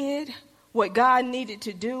God did what God needed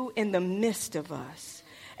to do in the midst of us.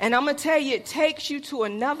 And I'm going to tell you, it takes you to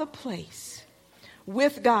another place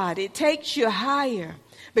with God. It takes you higher.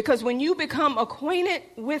 Because when you become acquainted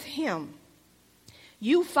with him,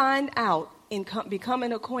 you find out in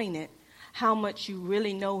becoming acquainted how much you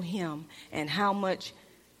really know him and how much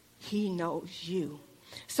he knows you.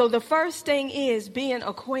 So the first thing is being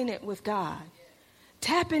acquainted with God.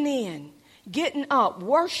 Tapping in, getting up,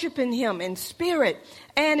 worshiping him in spirit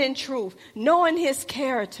and in truth, knowing his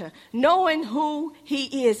character, knowing who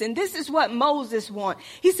he is. And this is what Moses wanted.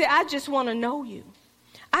 He said, I just want to know you.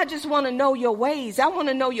 I just want to know your ways. I want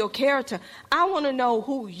to know your character. I want to know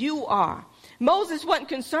who you are. Moses wasn't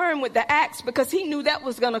concerned with the acts because he knew that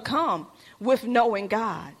was going to come with knowing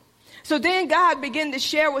God. So then God began to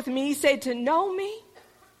share with me. He said, to know me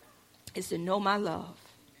is to know my love.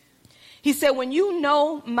 He said, when you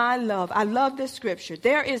know my love, I love this scripture.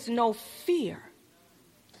 There is no fear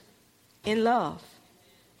in love.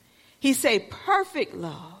 He said, perfect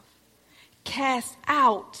love casts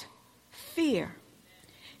out fear.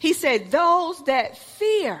 He said, those that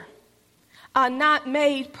fear are not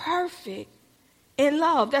made perfect in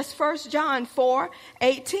love. That's 1 John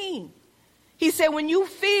 4:18. He said, when you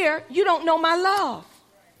fear, you don't know my love.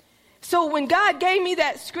 So when God gave me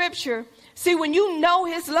that scripture, see, when you know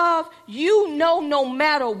his love, you know no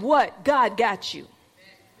matter what, God got you.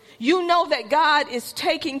 You know that God is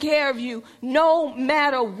taking care of you no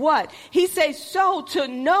matter what. He says, so to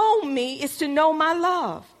know me is to know my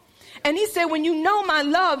love. And he said, when you know my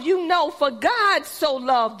love, you know, for God so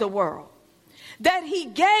loved the world that he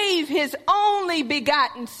gave his only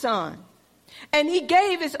begotten son. And he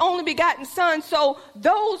gave his only begotten son. So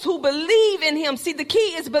those who believe in him, see, the key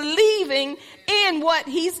is believing in what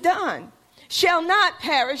he's done, shall not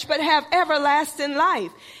perish, but have everlasting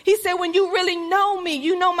life. He said, when you really know me,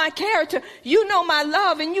 you know my character, you know my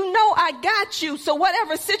love, and you know I got you. So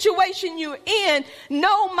whatever situation you're in,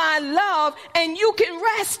 know my love, and you can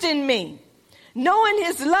rest in me. Knowing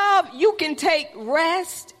his love, you can take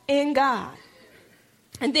rest in God.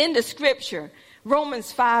 And then the scripture,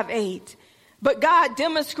 Romans 5:8. But God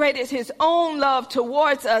demonstrated his own love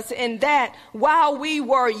towards us in that while we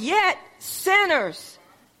were yet sinners,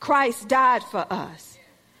 Christ died for us.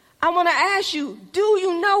 I want to ask you, do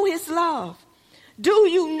you know his love? Do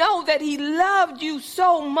you know that he loved you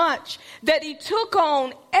so much that he took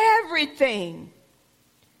on everything?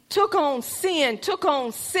 Took on sin, took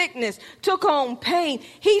on sickness, took on pain.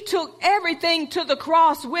 He took everything to the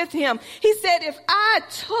cross with him. He said, if I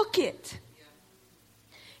took it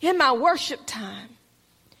in my worship time,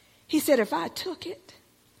 he said, if I took it,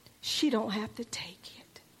 she don't have to take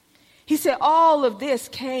it. He said, all of this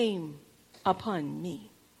came upon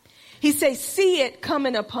me. He said, see it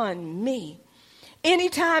coming upon me.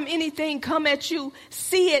 Anytime anything come at you,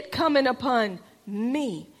 see it coming upon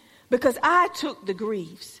me, because I took the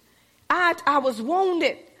griefs. I was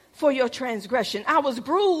wounded for your transgression. I was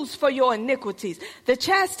bruised for your iniquities. The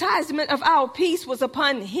chastisement of our peace was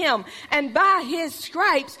upon him, and by his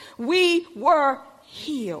stripes we were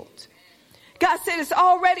healed. God said it's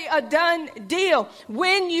already a done deal.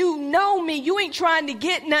 When you know me, you ain't trying to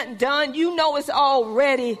get nothing done. You know it's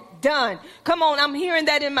already done. Come on, I'm hearing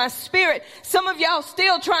that in my spirit. Some of y'all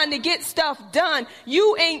still trying to get stuff done.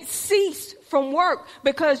 You ain't ceased from work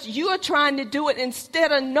because you're trying to do it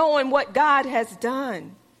instead of knowing what God has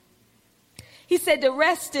done. He said to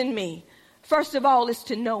rest in me, first of all, is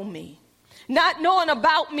to know me. Not knowing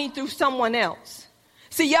about me through someone else.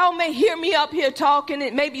 See, y'all may hear me up here talking.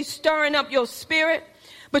 It may be stirring up your spirit.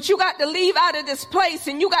 But you got to leave out of this place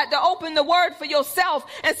and you got to open the word for yourself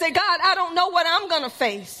and say, God, I don't know what I'm going to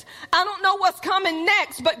face. I don't know what's coming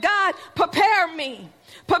next, but God, prepare me.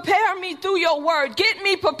 Prepare me through your word. Get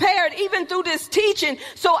me prepared even through this teaching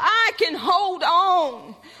so I can hold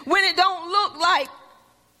on when it don't look like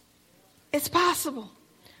it's possible.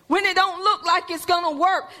 When it don't look like it's going to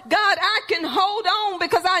work. God, I can hold on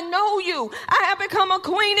because I know you. I have become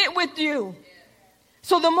acquainted with you.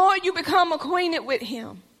 So the more you become acquainted with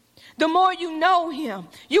him, the more you know him,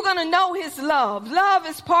 you're going to know his love. Love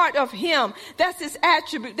is part of him. That's his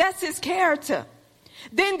attribute. That's his character.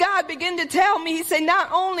 Then God began to tell me, he said,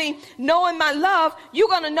 not only knowing my love, you're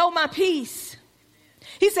going to know my peace.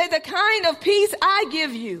 He said, the kind of peace I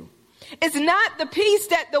give you is not the peace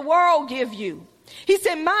that the world give you. He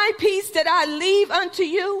said, my peace that I leave unto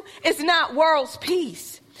you is not world's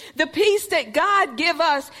peace. The peace that God give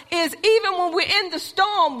us is even when we're in the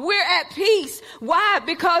storm, we're at peace. Why?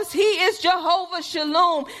 Because he is Jehovah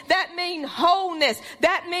Shalom. That means wholeness.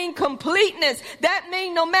 That means completeness. That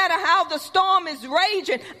means no matter how the storm is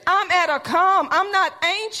raging, I'm at a calm. I'm not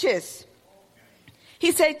anxious.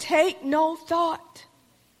 He said, take no thought.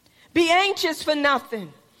 Be anxious for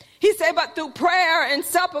nothing. He said, but through prayer and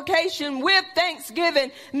supplication with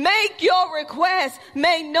thanksgiving, make your requests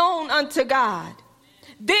made known unto God.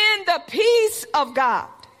 Then the peace of God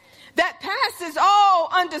that passes all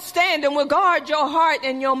understanding will guard your heart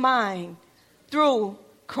and your mind through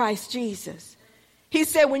Christ Jesus. He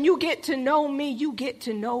said, when you get to know me, you get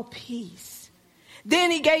to know peace.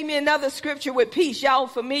 Then he gave me another scripture with peace. Y'all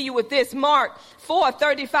familiar with this? Mark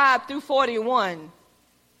 4:35 through 41.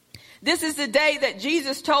 This is the day that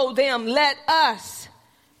Jesus told them, let us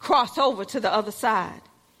cross over to the other side.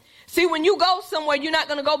 See, when you go somewhere, you're not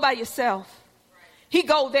going to go by yourself. He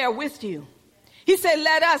go there with you. He said,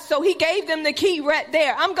 let us. So he gave them the key right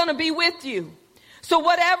there. I'm going to be with you. So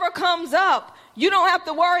whatever comes up, you don't have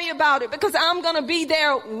to worry about it because I'm going to be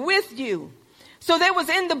there with you. So they was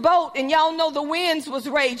in the boat and y'all know the winds was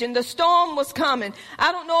raging. The storm was coming.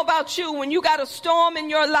 I don't know about you. When you got a storm in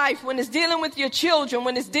your life, when it's dealing with your children,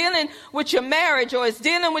 when it's dealing with your marriage or it's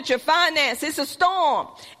dealing with your finance, it's a storm.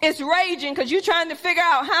 It's raging because you're trying to figure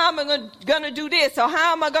out how am I going to do this or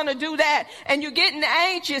how am I going to do that? And you're getting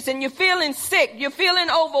anxious and you're feeling sick. You're feeling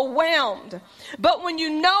overwhelmed. But when you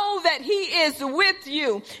know that he is with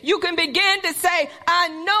you, you can begin to say, I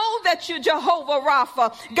know that you're Jehovah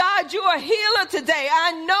Rapha. God, you're a healer today.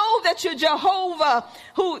 I know that you're Jehovah.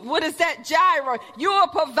 What is that? Jireh. You're a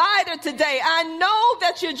provider today. I know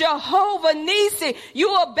that you're Jehovah Nisi.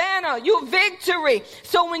 You're a banner. You're victory.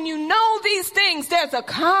 So when you know these things, there's a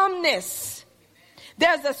calmness.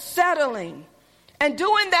 There's a settling. And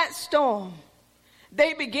during that storm,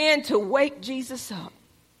 they began to wake Jesus up.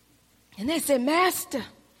 And they said, Master,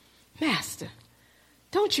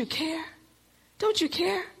 don't you care? Don't you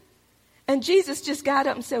care? And Jesus just got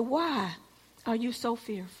up and said, why are you so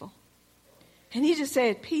fearful? And he just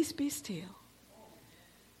said, peace be still.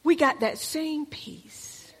 We got that same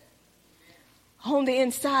peace on the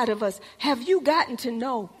inside of us. Have you gotten to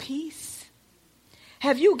know peace?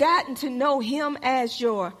 Have you gotten to know him as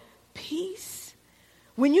your peace?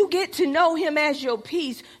 When you get to know him as your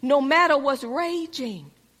peace, no matter what's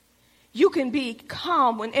raging, you can be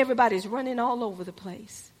calm when everybody's running all over the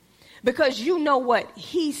place because you know what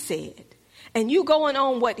he said and you going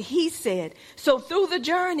on what he said. So through the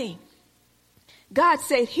journey, God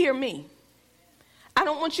said, hear me. I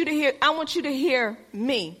want you to hear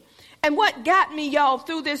me. And what got me, y'all,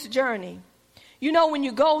 through this journey, you know, when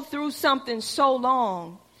you go through something so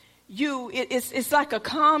long, it's like a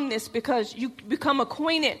calmness because you become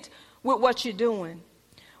acquainted with what you're doing.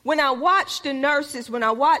 When I watched the nurses, when I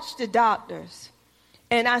watched the doctors,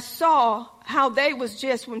 and I saw how they was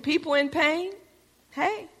just, when people in pain,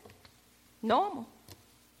 hey, normal.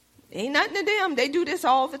 Ain't nothing to them. They do this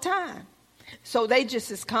all the time. So they just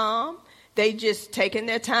as calm. They just taking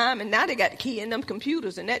their time, and now they got the key in them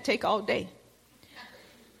computers, and that take all day.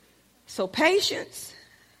 So patience,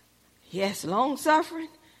 yes. Long suffering,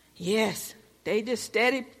 yes. They just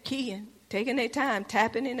steady keying, taking their time,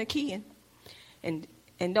 tapping in the keying. And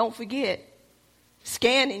don't forget,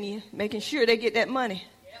 scanning you, making sure they get that money.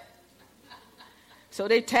 So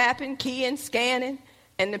they tapping, keying, scanning,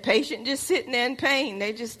 and the patient just sitting there in pain.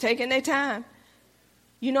 They just taking their time.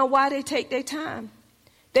 You know why they take their time?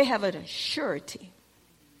 They have an surety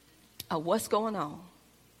of what's going on.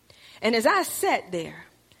 And as I sat there,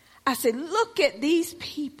 I said, look at these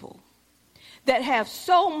people that have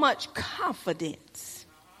so much confidence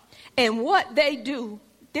in what they do.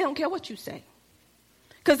 They don't care what you say,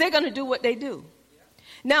 because they're going to do what they do.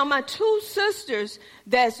 Now, my two sisters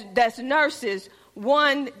that's nurses,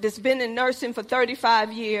 one that's been in nursing for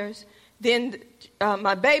 35 years, then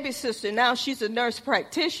my baby sister, now she's a nurse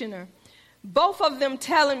practitioner. Both of them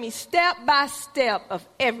telling me step by step of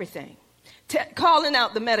everything, calling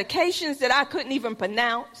out the medications that I couldn't even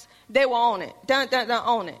pronounce. They were on it,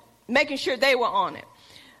 on it, making sure they were on it.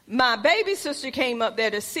 My baby sister came up there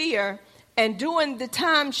to see her, and during the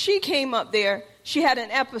time she came up there, she had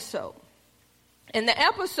an episode. And the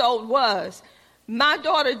episode was, my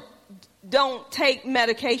daughter don't take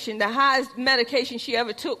medication. The highest medication she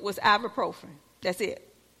ever took was ibuprofen. That's it.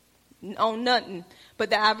 On nothing but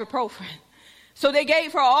the ibuprofen. So they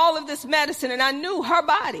gave her all of this medicine, and I knew her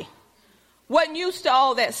body wasn't used to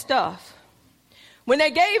all that stuff. When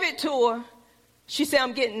they gave it to her, she said,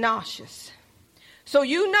 I'm getting nauseous. So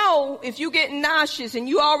you know, if you're getting nauseous and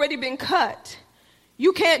you already been cut,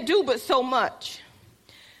 you can't do but so much.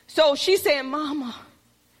 So she said, Mama.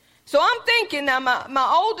 So I'm thinking now,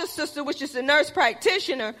 my older sister, which is a nurse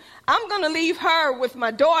practitioner, I'm going to leave her with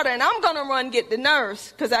my daughter, and I'm going to run get the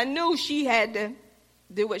nurse, because I knew she had to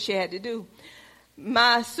do what she had to do.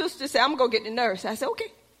 My sister said, I'm going to go get the nurse. I said,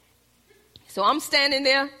 okay. So I'm standing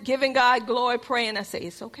there giving God glory, praying. I say,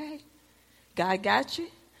 it's okay. God got you.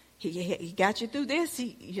 He got you through this.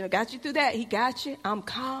 He got you through that. He got you. I'm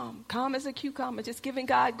calm as a cucumber, just giving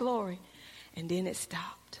God glory. And then it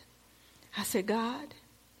stopped. I said, God,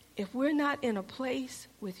 if we're not in a place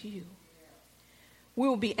with you, we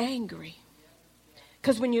will be angry.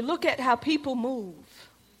 Because when you look at how people move,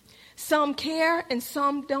 some care and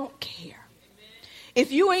some don't care.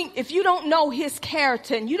 If you don't know his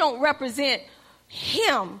character and you don't represent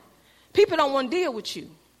him, people don't want to deal with you.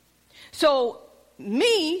 So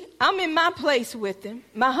me, I'm in my place with him.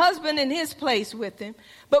 My husband in his place with him.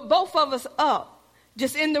 But both of us up,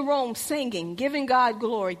 just in the room singing, giving God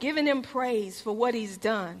glory, giving him praise for what he's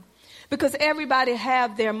done. Because everybody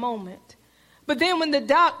have their moment. But then when the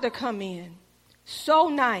doctor come in, so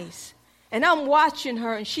nice. And I'm watching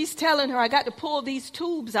her, and she's telling her, I got to pull these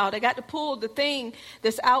tubes out. I got to pull the thing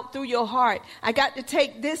that's out through your heart. I got to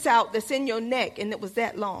take this out that's in your neck. And it was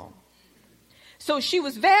that long. So she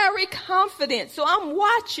was very confident. So I'm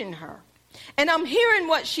watching her. And I'm hearing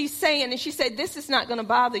what she's saying. And she said, this is not going to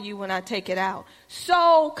bother you when I take it out.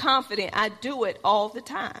 So confident. I do it all the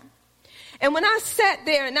time. And when I sat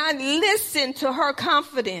there and I listened to her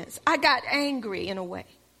confidence, I got angry in a way.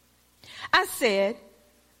 I said,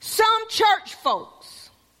 some church folks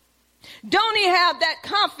don't even have that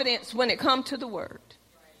confidence when it comes to the word.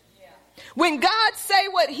 When God say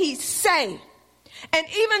what he say, and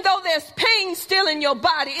even though there's pain still in your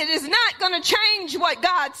body, it is not going to change what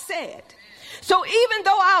God said. So even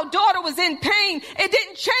though our daughter was in pain, it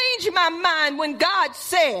didn't change my mind when God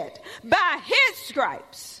said, by his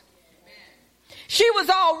stripes, she was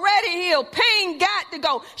already healed. Pain got to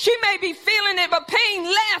go. She may be feeling it, but pain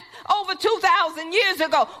left over 2,000 years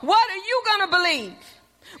ago. What are you going to believe?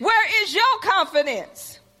 Where is your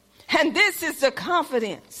confidence? And this is the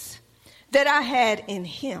confidence that I had in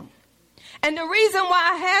him. And the reason why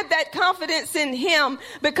I had that confidence in him,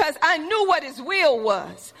 because I knew what his will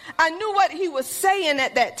was. I knew what he was saying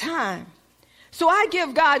at that time. So I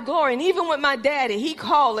give God glory. And even with my daddy, he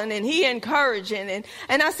calling and he encouraging.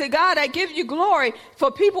 And I said, God, I give you glory for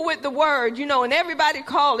people with the word, and everybody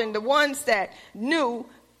calling, the ones that knew,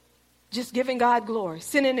 just giving God glory,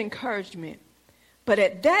 sending encouragement. But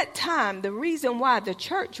at that time, the reason why the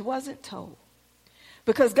church wasn't told,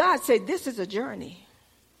 because God said, this is a journey.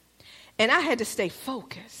 And I had to stay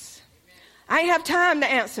focused. I ain't have time to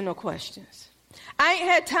answer no questions. I ain't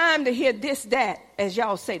had time to hear this, that, as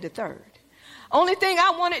y'all say, the third. Only thing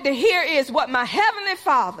I wanted to hear is what my heavenly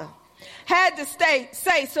Father had to say.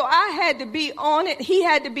 So I had to be on it. He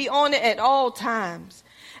had to be on it at all times.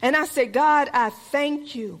 And I said, God, I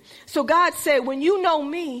thank you. So God said, when you know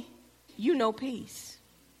me, you know peace.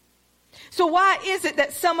 So why is it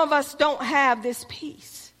that some of us don't have this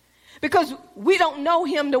peace? Because we don't know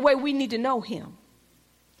him the way we need to know him.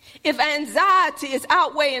 If anxiety is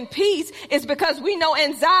outweighing peace, it's because we know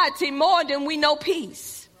anxiety more than we know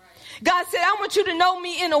peace. God said, I want you to know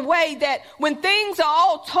me in a way that when things are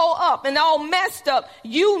all tore up and all messed up,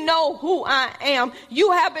 you know who I am.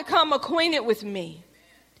 You have become acquainted with me.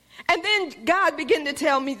 And then God began to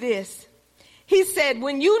tell me this. He said,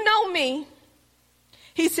 when you know me,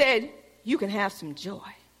 he said, you can have some joy.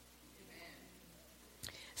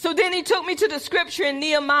 So then he took me to the scripture in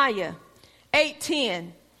Nehemiah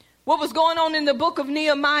 8:10. What was going on in the book of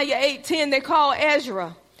Nehemiah 8:10, they called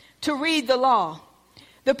Ezra to read the law.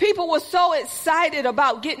 The people were so excited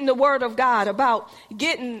about getting the word of God, about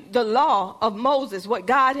getting the law of Moses, what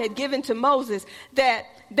God had given to Moses, that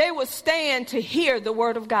they would stand to hear the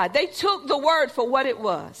word of God. They took the word for what it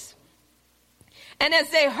was. And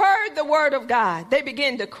as they heard the word of God, they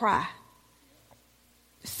began to cry.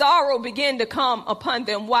 Sorrow began to come upon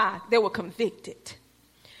them. Why? They were convicted.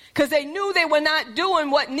 Because they knew they were not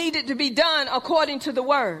doing what needed to be done according to the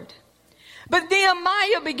word. But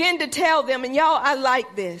Nehemiah began to tell them, and y'all, I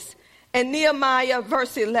like this. In Nehemiah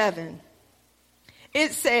verse 11,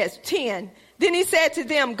 it says 10. Then he said to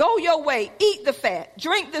them, go your way, eat the fat,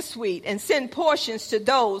 drink the sweet, and send portions to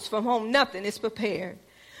those from whom nothing is prepared.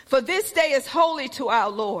 For this day is holy to our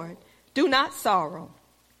Lord. Do not sorrow,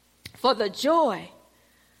 for the joy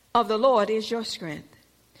of the Lord is your strength.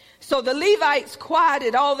 So the Levites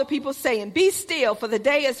quieted all the people, saying, be still, for the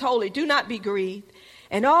day is holy. Do not be grieved.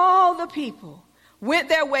 And all the people went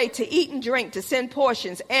their way to eat and drink, to send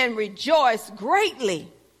portions, and rejoiced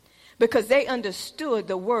greatly, because they understood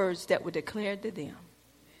the words that were declared to them.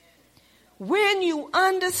 When you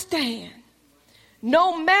understand,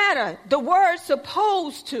 no matter, the word's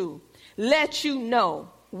supposed to let you know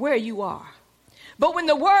where you are. But when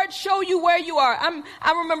the word show you where you are,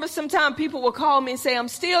 I remember sometimes people will call me and say, I'm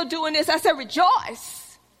still doing this. I said,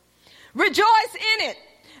 rejoice. Rejoice in it.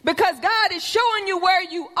 Because God is showing you where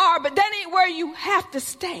you are, but that ain't where you have to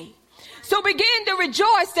stay. So begin to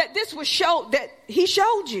rejoice that this was that he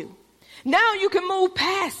showed you. Now you can move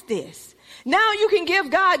past this. Now you can give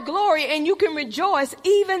God glory and you can rejoice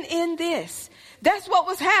even in this. That's what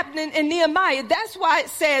was happening in Nehemiah. That's why it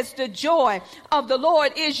says the joy of the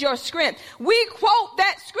Lord is your strength. We quote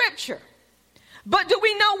that scripture. But do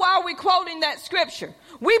we know why we're quoting that scripture?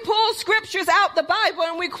 We pull scriptures out the Bible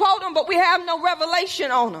and we quote them, but we have no revelation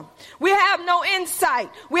on them. We have no insight.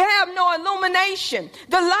 We have no illumination.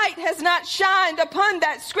 The light has not shined upon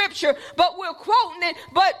that scripture, but we're quoting it,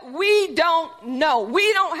 but we don't know.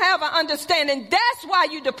 We don't have an understanding. That's why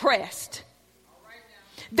you're depressed.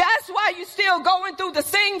 That's why you're still going through the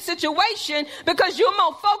same situation, because you're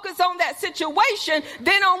more focused on that situation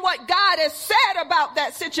than on what God has said about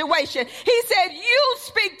that situation. He said, you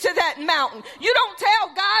speak to that mountain. You don't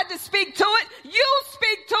tell God to speak to it. You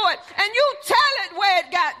speak to it and you tell it where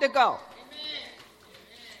it got to go.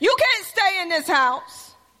 You can't stay in this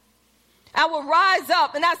house. I will rise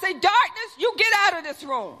up and I say, darkness, you get out of this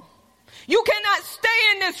room. You cannot stay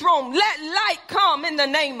in this room. Let light come in the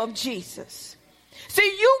name of Jesus. See,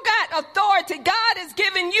 you got authority. God has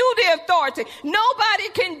given you the authority. Nobody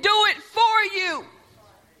can do it for you.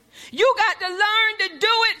 You got to learn to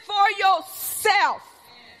do it for yourself.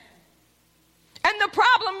 And the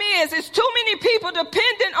problem is too many people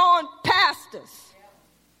dependent on pastors.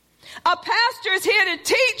 A pastor is here to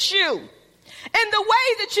teach you in the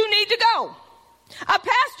way that you need to go. A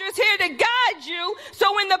pastor is here to guide you,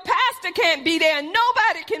 so when the pastor can't be there,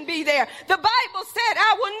 nobody can be there. The Bible said,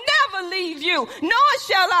 I will never leave you, nor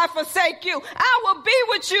shall I forsake you. I will be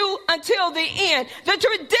with you until the end. The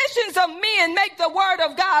traditions of men make the word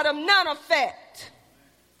of God of none effect.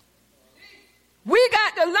 We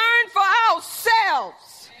got to learn for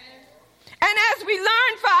ourselves. And as we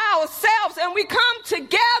learn for ourselves and we come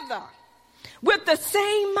together with the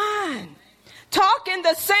same mind, talking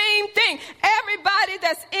the same thing. Everybody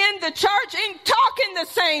that's in the church ain't talking the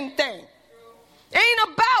same thing. Ain't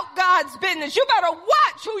about God's business. You better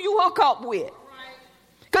watch who you hook up with.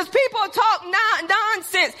 Because people talk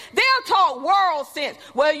nonsense. They'll talk world sense.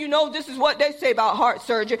 Well, you know, this is what they say about heart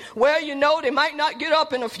surgery. Well, you know, they might not get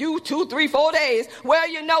up in a few, 2, 3, 4 days. Well,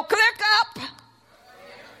 you know, click up.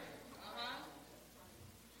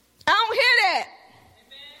 I don't hear that.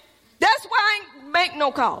 That's why I ain't make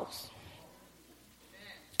no calls.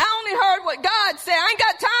 I only heard what God said. I ain't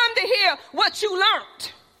got time to hear what you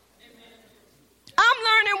learned. I'm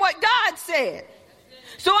learning what God said.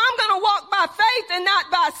 So I'm going to walk by faith and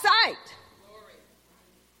not by sight.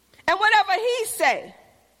 And whatever he say,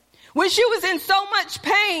 when she was in so much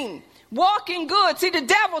pain, walking good. See, the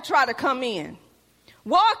devil tried to come in.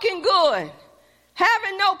 Walking good.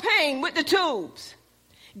 having no pain with the tubes.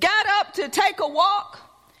 Got up to take a walk,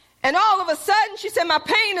 and all of a sudden she said, my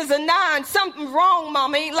pain is a 9. Something's wrong,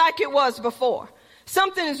 Mama. Ain't like it was before.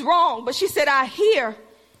 Something is wrong. But she said, I hear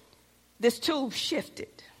this tube shifted.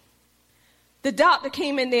 The doctor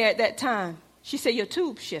came in there at that time. She said, your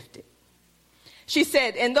tube shifted. She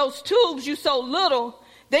said, and those tubes, you so little,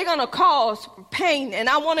 they're going to cause pain, and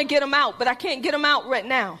I want to get them out, but I can't get them out right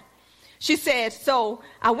now. She said, so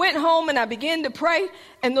I went home and I began to pray,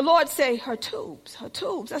 and the Lord said, her tubes.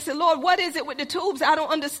 I said, Lord, what is it with the tubes? I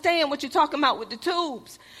don't understand what you're talking about with the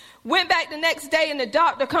tubes. Went back the next day, and the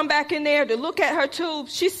doctor come back in there to look at her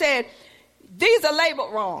tubes. She said, these are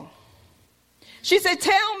labeled wrong. She said,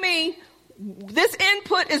 tell me this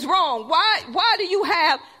input is wrong. Why do you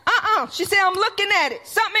have, She said, I'm looking at it.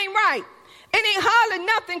 Something ain't right. It ain't hardly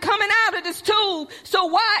nothing coming out of this tube. So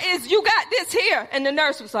why is you got this here? And the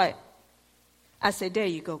nurse was like, I said, there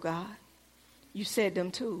you go, God. You said them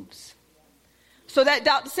tubes. So that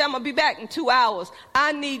doctor said, I'm going to be back in 2 hours.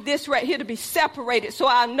 I need this right here to be separated so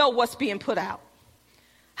I know what's being put out.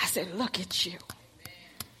 I said, look at you.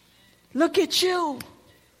 Look at you.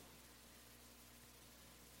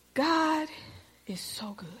 God is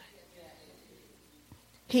so good.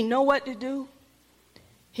 He know what to do.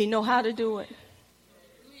 He know how to do it.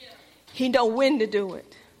 He know when to do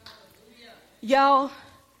it. Y'all,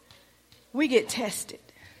 we get tested.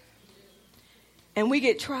 And we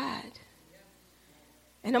get tried.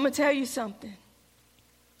 And I'm going to tell you something.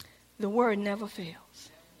 The word never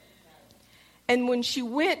fails. And when she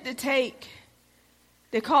went to take,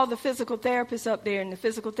 they called the physical therapist up there, and the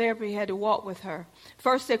physical therapist had to walk with her.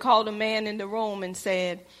 First, they called a man in the room and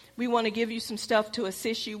said, we want to give you some stuff to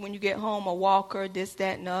assist you when you get home, a walker, this,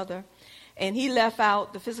 that, and the other. And he left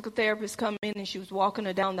out. The physical therapist come in, and she was walking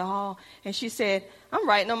her down the hall. And she said, I'm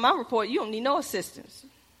writing on my report. You don't need no assistance.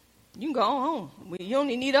 You can go on home. You don't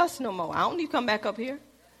need us no more. I don't need to come back up here.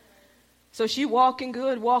 So she walking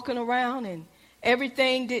good, walking around, and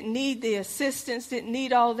everything didn't need the assistance, didn't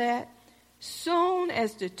need all that. Soon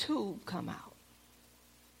as the tube come out,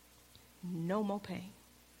 no more pain.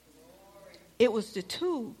 It was the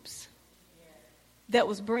tubes that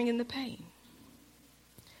was bringing the pain.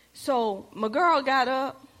 So my girl got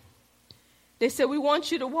up. They said, we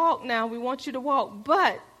want you to walk now. We want you to walk.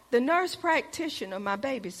 But the nurse practitioner, my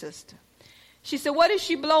baby sister, she said, what is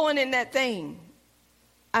she blowing in that thing?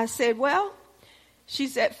 I said, well, she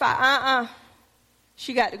said,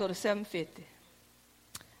 she got to go to 750.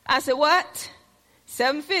 I said, what?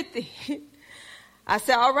 750. I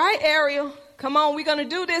said, all right, Ariel, come on, we're going to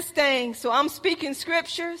do this thing. So I'm speaking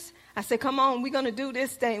scriptures. I said, come on, we're going to do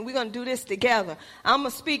this thing. We're going to do this together. I'm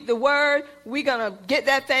going to speak the word. We're going to get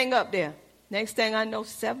that thing up there. Next thing I know,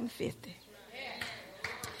 750.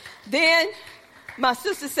 Then my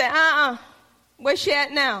sister said, where's she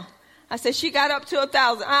at now? I said, she got up to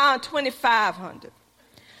 1,000. 2,500.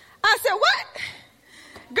 I said, what?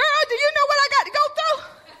 Girl, do you know what I got to go through?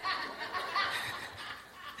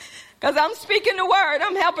 Because I'm speaking the word.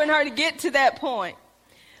 I'm helping her to get to that point.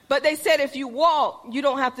 But they said if you walk, you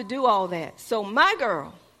don't have to do all that. So my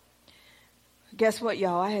girl, guess what,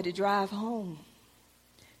 y'all? I had to drive home.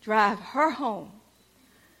 Drive her home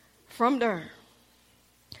from Durham.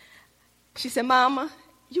 She said, Mama,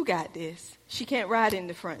 you got this. She can't ride in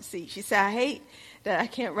the front seat. She said, I hate that I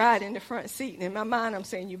can't ride in the front seat. And in my mind, I'm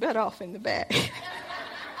saying, you better off in the back.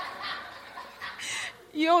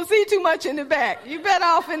 You don't see too much in the back. You better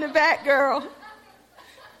off in the back, girl.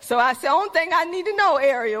 So I said, only thing I need to know,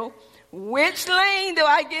 Ariel, which lane do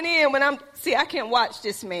I get in when I can't watch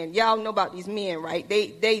this man. Y'all know about these men, right? They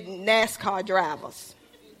NASCAR drivers.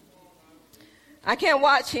 I can't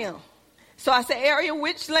watch him. So I said, Ariel,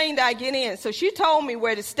 which lane do I get in? So she told me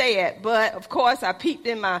where to stay at. But, of course, I peeped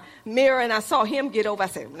in my mirror and I saw him get over. I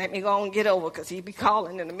said, let me go and get over because he'll be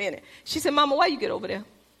calling in a minute. She said, Mama, why you get over there?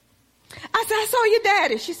 I said, I saw your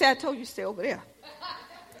daddy. She said, I told you to stay over there.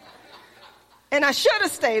 And I should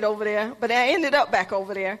have stayed over there, but I ended up back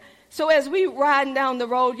over there. So as we riding down the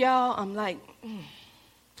road, y'all, I'm like,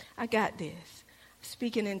 I got this.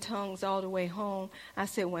 Speaking in tongues all the way home. I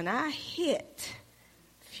said, when I hit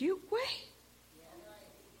Futeway,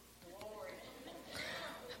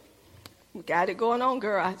 we got it going on,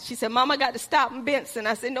 girl. She said, Mama, I got to stop in Benson.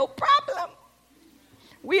 I said, no problem.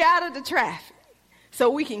 We out of the traffic so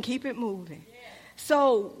we can keep it moving.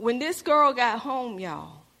 So when this girl got home,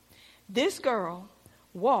 y'all, this girl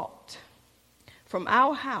walked from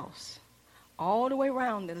our house all the way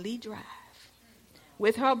around the Lee Drive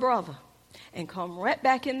with her brother and come right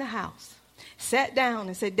back in the house, sat down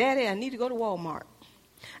and said, Daddy, I need to go to Walmart.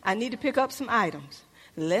 I need to pick up some items.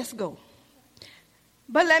 Let's go.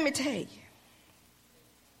 But let me tell you,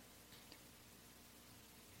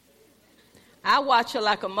 I watch her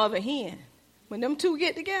like a mother hen. When them two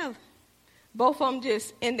get together, both of them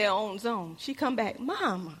just in their own zone. She come back,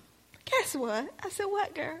 Mama, guess what? I said,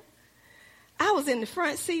 what, girl? I was in the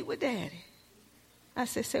front seat with Daddy. I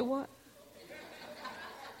said, say what?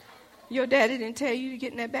 Your daddy didn't tell you to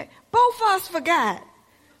get in that back. Both of us forgot.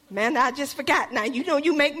 Man, I just forgot. Now, you know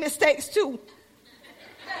you make mistakes too.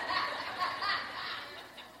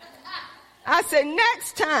 I said,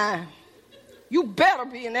 next time, you better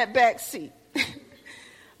be in that back seat.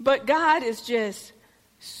 But God is just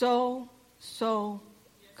so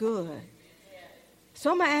good.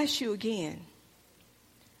 So I'm going to ask you again,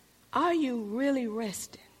 are you really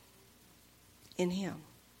resting in him?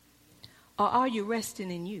 Or are you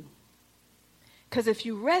resting in you? Because if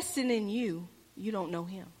you're resting in you, you don't know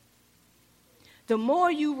him. The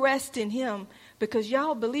more you rest in him, because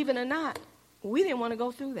y'all, believe it or not, we didn't want to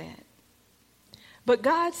go through that. But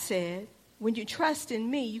God said, when you trust in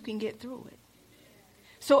me, you can get through it.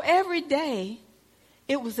 So every day,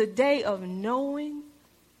 it was a day of knowing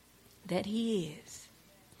that he is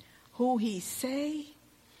who he say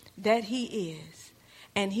that he is.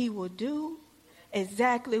 And he will do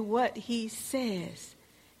exactly what he says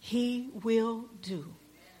he will do.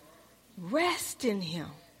 Rest in him.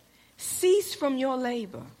 Cease from your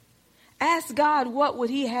labor. Ask God, what would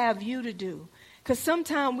he have you to do? Because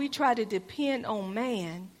sometimes we try to depend on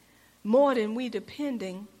man more than we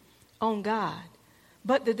depending on God.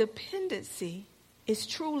 But the dependency is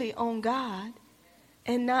truly on God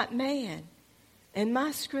and not man. In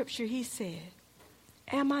my scripture, he said,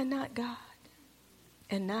 am I not God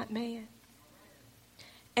and not man?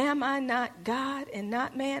 Am I not God and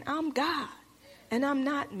not man? I'm God and I'm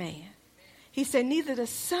not man. He said, neither the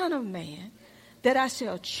Son of Man that I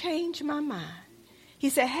shall change my mind. He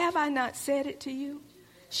said, have I not said it to you?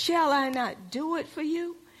 Shall I not do it for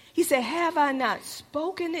you? He said, have I not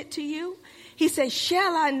spoken it to you? He said,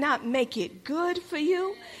 shall I not make it good for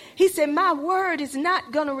you? He said, my word is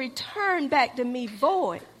not going to return back to me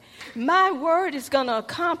void. My word is going to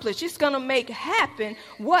accomplish. It's going to make happen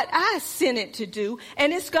what I sent it to do.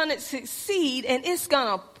 And it's going to succeed and it's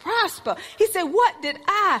going to prosper. He said, what did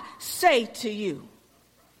I say to you?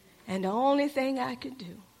 And the only thing I could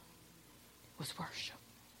do was worship,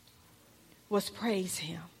 was praise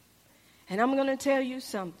him. And I'm going to tell you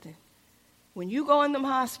something. When you go in them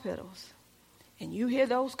hospitals and you hear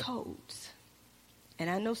those codes, and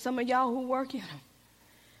I know some of y'all who work in them,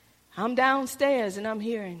 I'm downstairs and I'm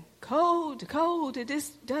hearing code to this,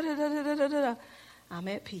 da-da-da-da-da-da-da. I'm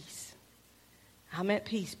at peace. I'm at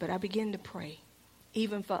peace, but I begin to pray,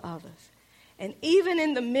 even for others. And even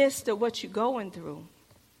in the midst of what you're going through,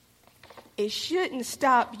 it shouldn't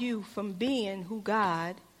stop you from being who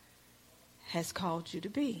God has called you to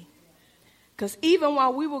be. Because even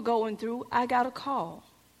while we were going through, I got a call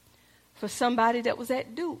for somebody that was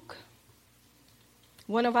at Duke.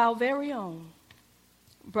 One of our very own,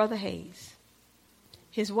 Brother Hayes.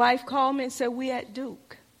 His wife called me and said, we at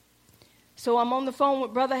Duke. So I'm on the phone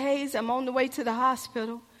with Brother Hayes. I'm on the way to the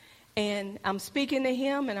hospital. And I'm speaking to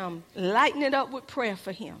him and I'm lighting it up with prayer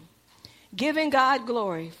for him. Giving God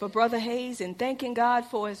glory for Brother Hayes and thanking God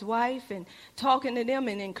for his wife and talking to them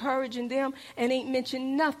and encouraging them, and ain't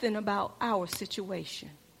mentioned nothing about our situation.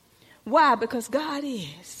 Why? Because God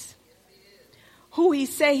is who he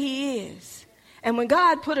say he is. And when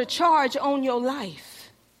God put a charge on your life,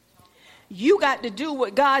 you got to do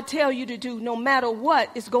what God tell you to do no matter what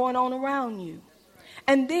is going on around you.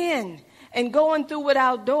 And then, and going through with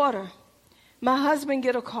our daughter, my husband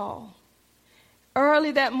get a call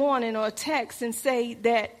early that morning or a text and say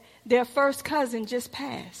that their first cousin just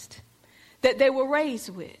passed, that they were raised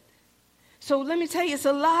with. So let me tell you, it's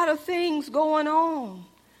a lot of things going on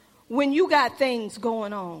when you got things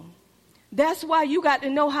going on. That's why you got to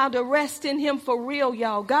know how to rest in him for real,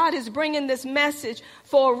 y'all. God is bringing this message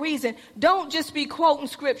for a reason. Don't just be quoting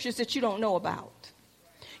scriptures that you don't know about.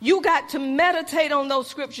 You got to meditate on those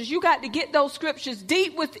scriptures. You got to get those scriptures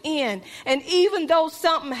deep within. And even though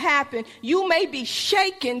something happened, you may be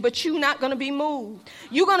shaken, but you're not going to be moved.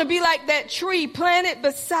 You're going to be like that tree planted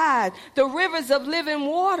beside the rivers of living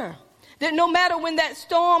water. That no matter when that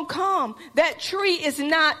storm comes, that tree is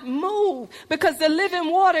not moved because the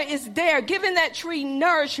living water is there, giving that tree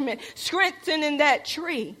nourishment, strengthening that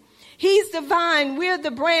tree. He's the vine, we're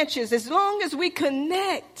the branches. As long as we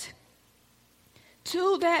connect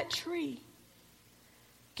to that tree,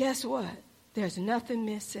 guess what? There's nothing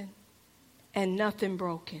missing and nothing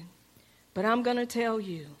broken. But I'm going to tell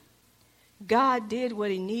you, God did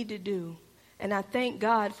what he needed to do. And I thank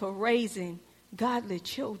God for raising godly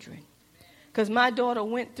children. Because my daughter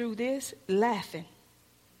went through this laughing.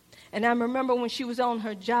 And I remember when she was on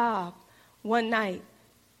her job one night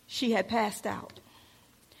she had passed out.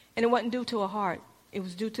 And it wasn't due to her heart. It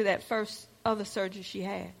was due to that first other surgery she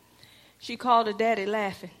had. She called her daddy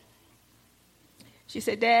laughing. She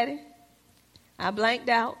said, Daddy, I blanked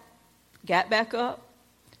out, got back up,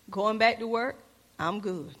 going back to work. I'm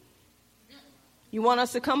good. You want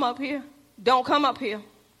us to come up here? Don't come up here.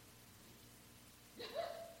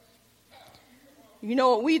 You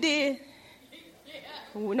know what we did?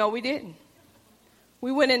 No, we didn't.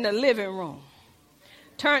 We went in the living room,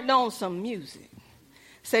 turned on some music.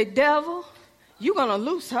 Say, devil, you're going to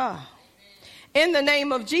loose her. In the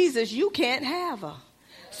name of Jesus, you can't have her.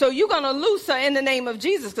 So you're going to loose her in the name of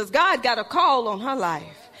Jesus because God got a call on her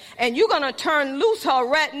life. And you're going to turn loose her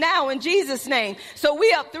right now in Jesus' name. So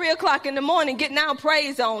we up 3 o'clock in the morning getting our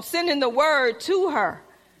praise on, sending the word to her.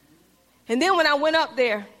 And then when I went up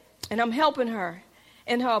there and I'm helping her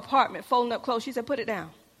in her apartment, folding up clothes, she said, put it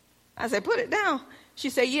down. I said, put it down. She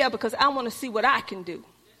said, yeah, because I want to see what I can do.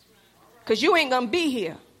 Because you ain't going to be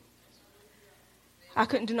here. I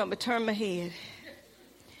couldn't do nothing but turn my head.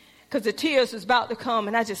 Because the tears was about to come,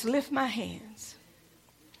 and I just lift my hands.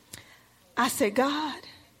 I said, God,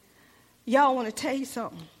 y'all want to tell you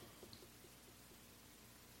something.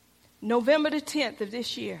 November the 10th of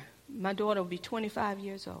this year, my daughter will be 25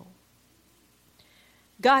 years old.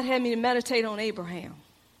 God had me to meditate on Abraham.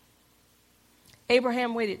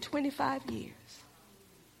 Abraham waited 25 years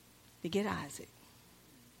to get Isaac.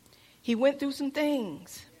 He went through some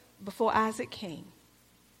things before Isaac came.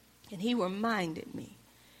 And he reminded me.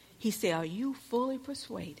 He said, are you fully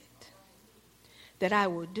persuaded that I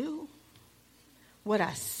will do what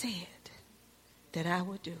I said that I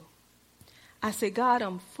would do? I said, God,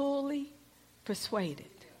 I'm fully persuaded.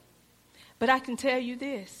 But I can tell you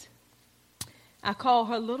this. I call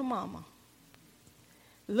her little mama.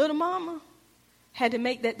 Little mama had to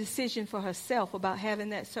make that decision for herself about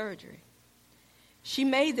having that surgery. She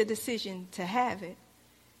made the decision to have it.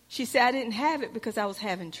 She said, I didn't have it because I was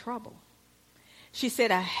having trouble. She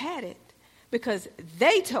said, I had it because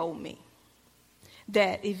they told me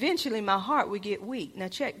that eventually my heart would get weak. Now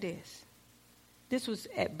check this. This was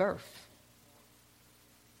at birth.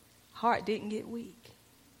 Heart didn't get weak.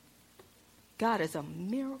 God is a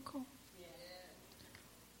miracle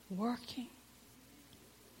working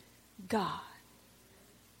God.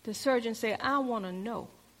 The surgeon said, I want to know,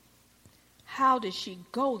 how did she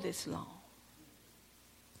go this long?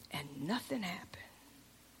 And nothing happened.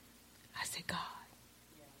 I said, God,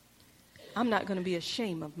 I'm not going to be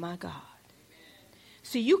ashamed of my God.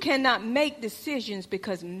 See, you cannot make decisions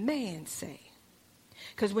because man say.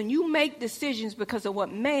 Because when you make decisions because of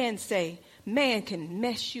what man say, man can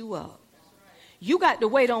mess you up. You got to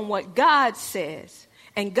wait on what God says,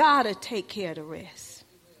 and God will take care of the rest.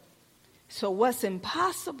 So what's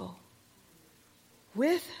impossible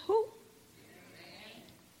with who?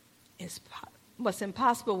 What's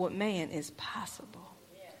impossible with man is possible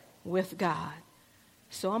with God.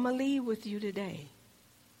 So I'm going to leave with you today.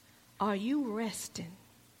 Are you resting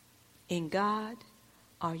in God?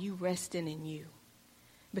 Are you resting in you?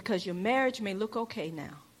 Because your marriage may look okay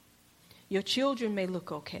now. Your children may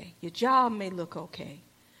look okay. Your job may look okay.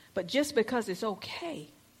 But just because it's okay,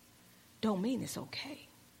 don't mean it's okay.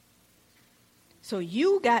 So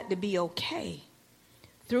you got to be okay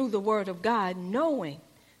through the word of God, knowing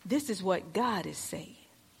this is what God is saying.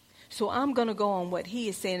 So I'm going to go on what he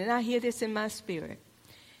is saying. And I hear this in my spirit.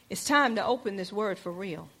 It's time to open this word for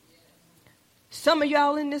real. Some of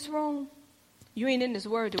y'all in this room, you ain't in this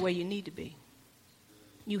word the way you need to be.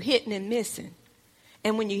 You hitting and missing.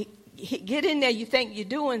 And when you get in there, you think you're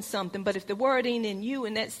doing something. But if the word ain't in you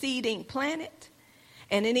and that seed ain't planted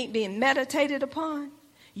and it ain't being meditated upon,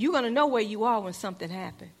 you're going to know where you are when something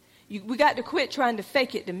happens. We got to quit trying to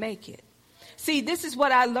fake it to make it. See, this is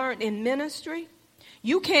what I learned in ministry.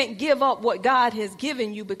 You can't give up what God has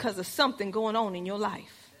given you because of something going on in your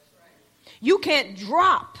life. You can't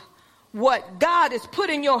drop what God has put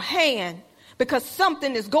in your hand because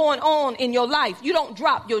something is going on in your life. You don't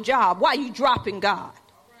drop your job. Why are you dropping God?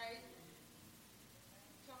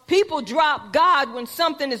 People drop God when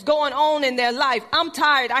something is going on in their life. I'm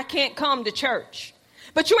tired. I can't come to church.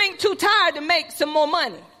 But you ain't too tired to make some more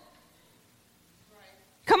money.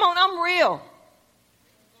 Come on, I'm real.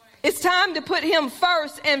 It's time to put him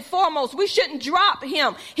first and foremost. We shouldn't drop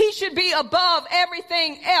him. He should be above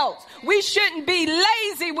everything else. We shouldn't be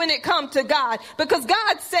lazy when it comes to God, because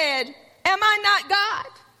God said, am I not God?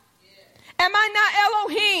 Am I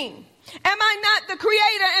not Elohim? Am I not the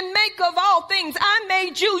creator and maker of all things? I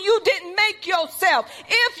made you. You didn't make yourself.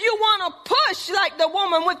 If you want to push like the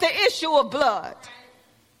woman with the issue of blood,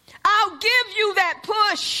 I'll give you that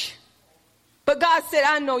push. But God said,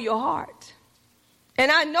 I know your heart.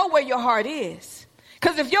 And I know where your heart is.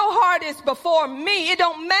 Because if your heart is before me, it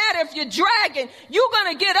don't matter if you're dragging. You're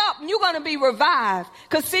going to get up and you're going to be revived.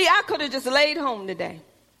 Because see, I could have just laid home today.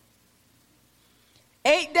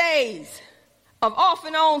 8 days of off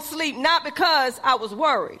and on sleep, not because I was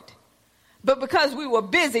worried, but because we were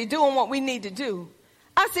busy doing what we need to do.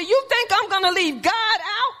 I said, you think I'm going to leave God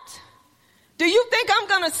out? Do you think I'm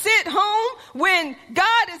going to sit home when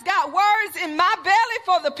God has got words in my belly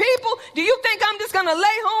for the people? Do you think I'm just going to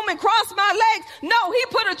lay home and cross my legs? No, he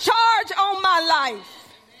put a charge on my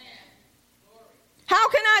life. How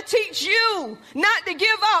can I teach you not to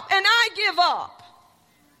give up and I give up?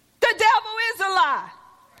 The devil is a lie.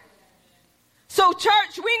 So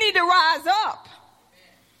church, we need to rise up.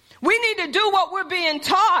 We need to do what we're being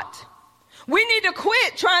taught. We need to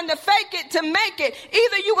quit trying to fake it to make it.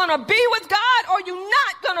 Either you're going to be with God or you're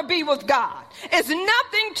not going to be with God. It's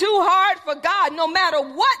nothing too hard for God, no matter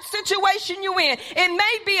what situation you're in. It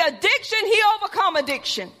may be addiction, he overcome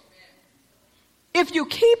addiction. If you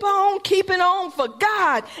keep on keeping on for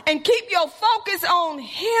God and keep your focus on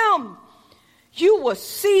him, you will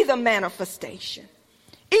see the manifestation.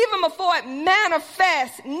 Even before it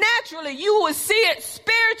manifests naturally, you will see it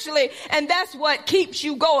spiritually, and that's what keeps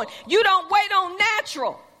you going. You don't wait on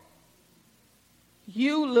natural.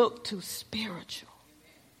 You look to spiritual.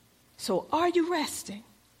 So are you resting?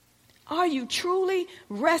 Are you truly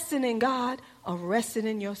resting in God or resting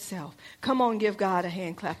in yourself? Come on, give God a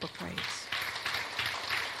hand clap of praise.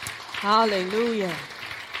 Hallelujah.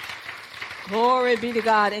 Glory be to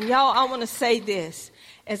God. And y'all, I want to say this.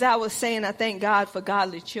 As I was saying, I thank God for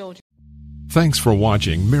godly children. Thanks for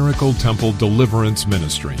watching Miracle Temple Deliverance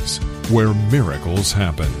Ministries, where miracles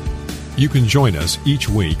happen. You can join us each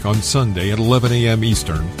week on Sunday at 11 a.m.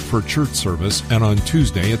 Eastern for church service and on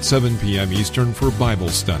Tuesday at 7 p.m. Eastern for Bible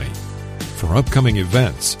study. For upcoming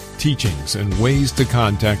events, teachings, and ways to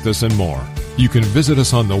contact us and more, you can visit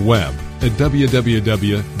us on the web at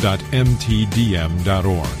www.mtdm.org.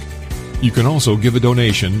 You can also give a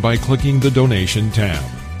donation by clicking the donation tab.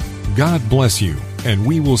 God bless you, and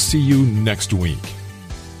we will see you next week.